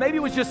bad, or maybe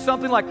it was just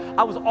something like,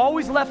 I was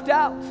always left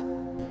out.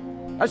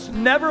 I just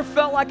never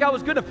felt like I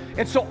was good enough.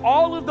 And so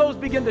all of those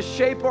begin to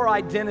shape our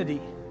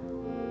identity.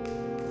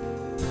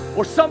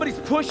 Or somebody's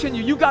pushing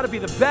you, you got to be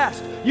the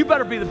best. You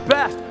better be the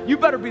best. You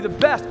better be the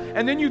best.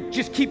 And then you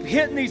just keep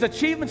hitting these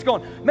achievements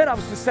going, man, I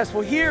was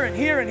successful here and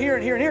here and here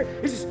and here and here.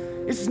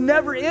 It's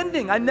never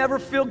ending. I never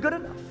feel good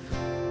enough.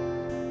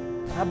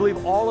 And I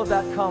believe all of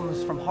that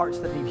comes from hearts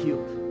that need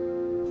healed.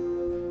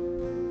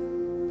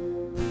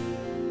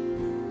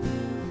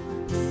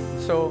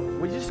 So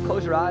will you just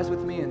close your eyes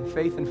with me in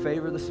faith and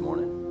favor this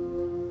morning?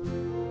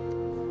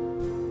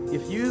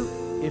 If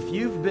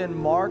you've been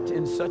marked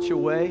in such a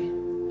way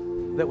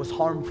that was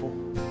harmful,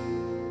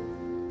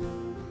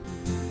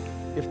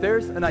 if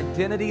there's an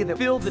identity that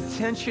filled the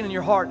tension in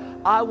your heart,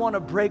 I want to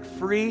break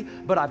free,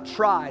 but I've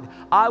tried.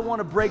 I want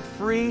to break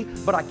free,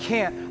 but I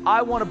can't.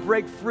 I want to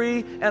break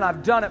free, and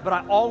I've done it, but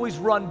I always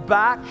run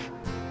back.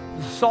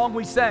 The song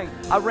we sang,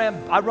 I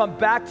run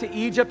back to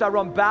Egypt. I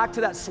run back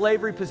to that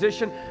slavery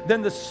position.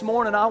 Then this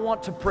morning, I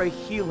want to pray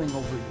healing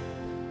over you.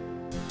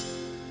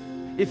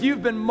 If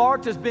you've been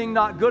marked as being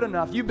not good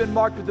enough, you've been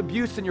marked with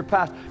abuse in your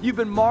past, you've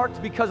been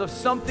marked because of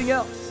something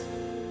else,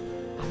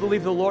 I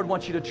believe the Lord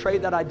wants you to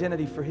trade that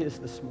identity for His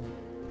this morning.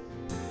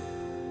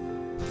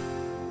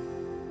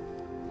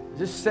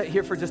 Just sit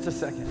here for just a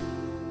second.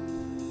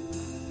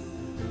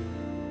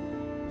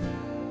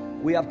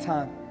 We have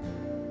time.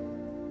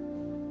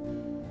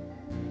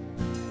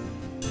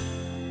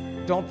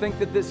 Don't think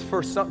that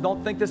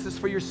don't think this is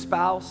for your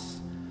spouse.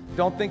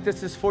 Don't think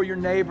this is for your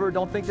neighbor.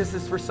 Don't think this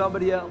is for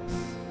somebody else.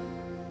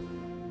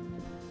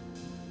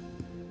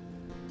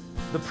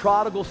 The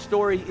prodigal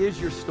story is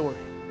your story.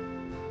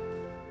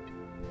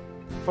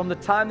 From the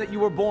time that you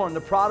were born,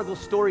 the prodigal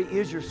story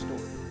is your story.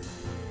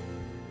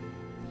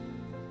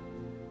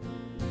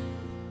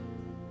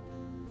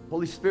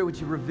 Holy Spirit, would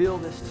you reveal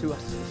this to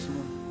us this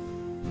morning?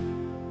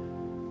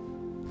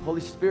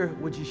 Holy Spirit,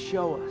 would you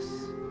show us?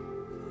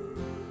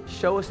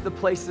 Show us the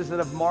places that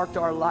have marked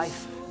our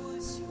life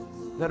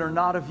that are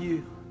not of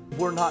you.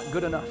 We're not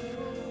good enough.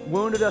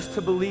 Wounded us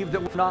to believe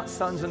that we're not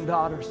sons and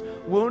daughters.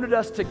 Wounded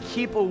us to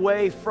keep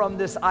away from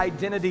this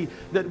identity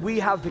that we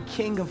have the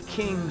King of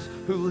Kings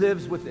who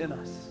lives within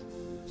us.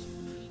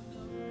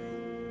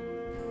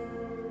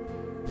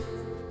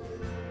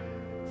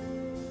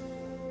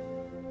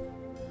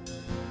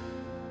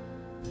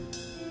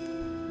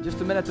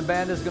 Just a minute, the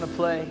band is going to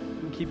play. You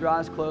can keep your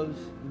eyes closed.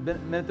 In a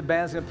minute, the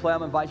band's going to play. I'm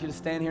going to invite you to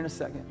stand here in a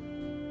second.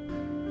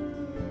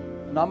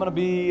 And I'm going to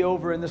be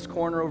over in this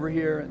corner over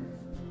here. And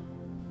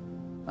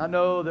I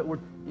know that we're,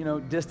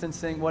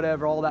 distancing,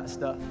 whatever, all that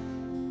stuff.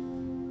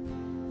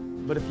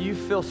 But if you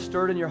feel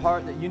stirred in your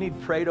heart that you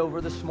need prayed over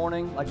this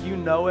morning, like you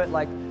know it,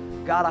 like,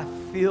 God, I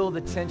feel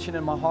the tension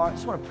in my heart. I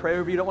just want to pray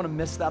over you. You don't want to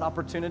miss that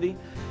opportunity.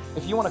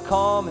 If you want to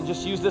come and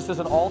just use this as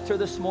an altar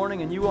this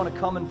morning and you want to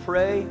come and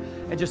pray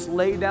and just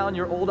lay down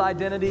your old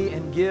identity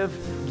and give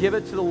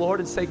it to the Lord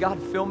and say, God,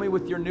 fill me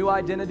with your new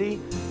identity.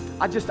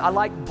 I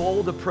like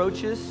bold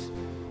approaches.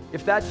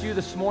 If that's you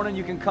this morning,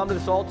 you can come to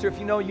this altar. If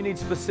you know you need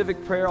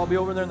specific prayer, I'll be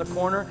over there in the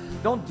corner.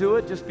 Don't do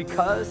it just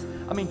because.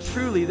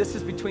 Truly, this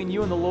is between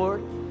you and the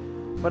Lord.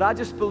 But I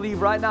just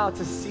believe right now it's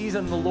a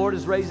season the Lord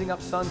is raising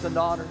up sons and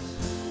daughters.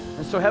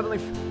 And so, Heavenly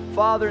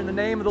Father, in the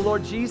name of the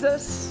Lord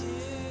Jesus,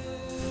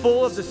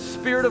 full of the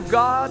Spirit of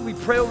God, we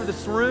pray over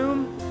this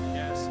room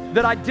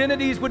that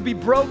identities would be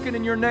broken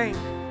in your name.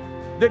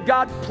 That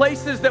God,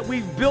 places that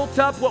we've built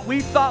up, what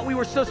we thought we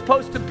were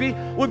supposed to be,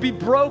 would be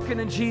broken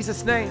in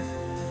Jesus' name.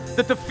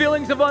 That the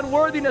feelings of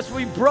unworthiness will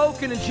be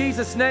broken in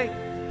Jesus' name.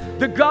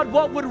 That God,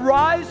 what would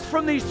rise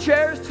from these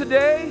chairs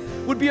today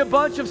would be a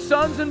bunch of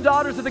sons and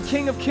daughters of the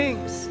King of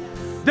Kings.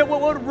 That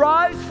what would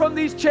rise from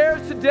these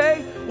chairs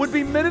today would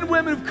be men and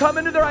women who've come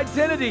into their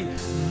identity.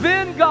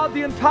 Then, God,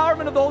 the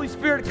empowerment of the Holy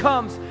Spirit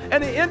comes,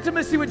 and the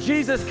intimacy with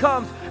Jesus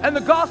comes, and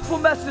the gospel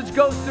message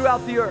goes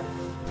throughout the earth.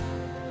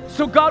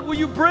 So, God, will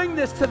you bring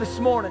this to this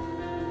morning?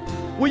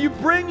 Will you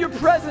bring your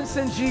presence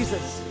in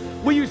Jesus?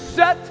 Will you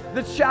set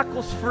the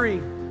shackles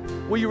free?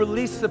 Will you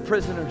release the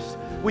prisoners?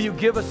 Will you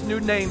give us new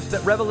names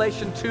that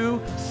Revelation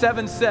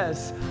 2:7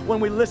 says, when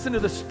we listen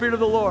to the Spirit of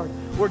the Lord,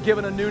 we're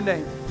given a new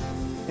name.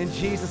 In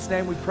Jesus'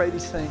 name we pray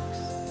these things.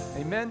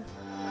 Amen.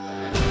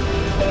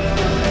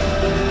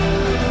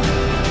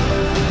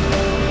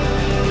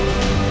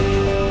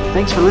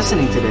 Thanks for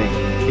listening today.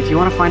 If you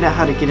want to find out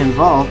how to get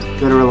involved,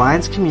 go to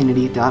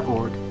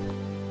RelianceCommunity.org.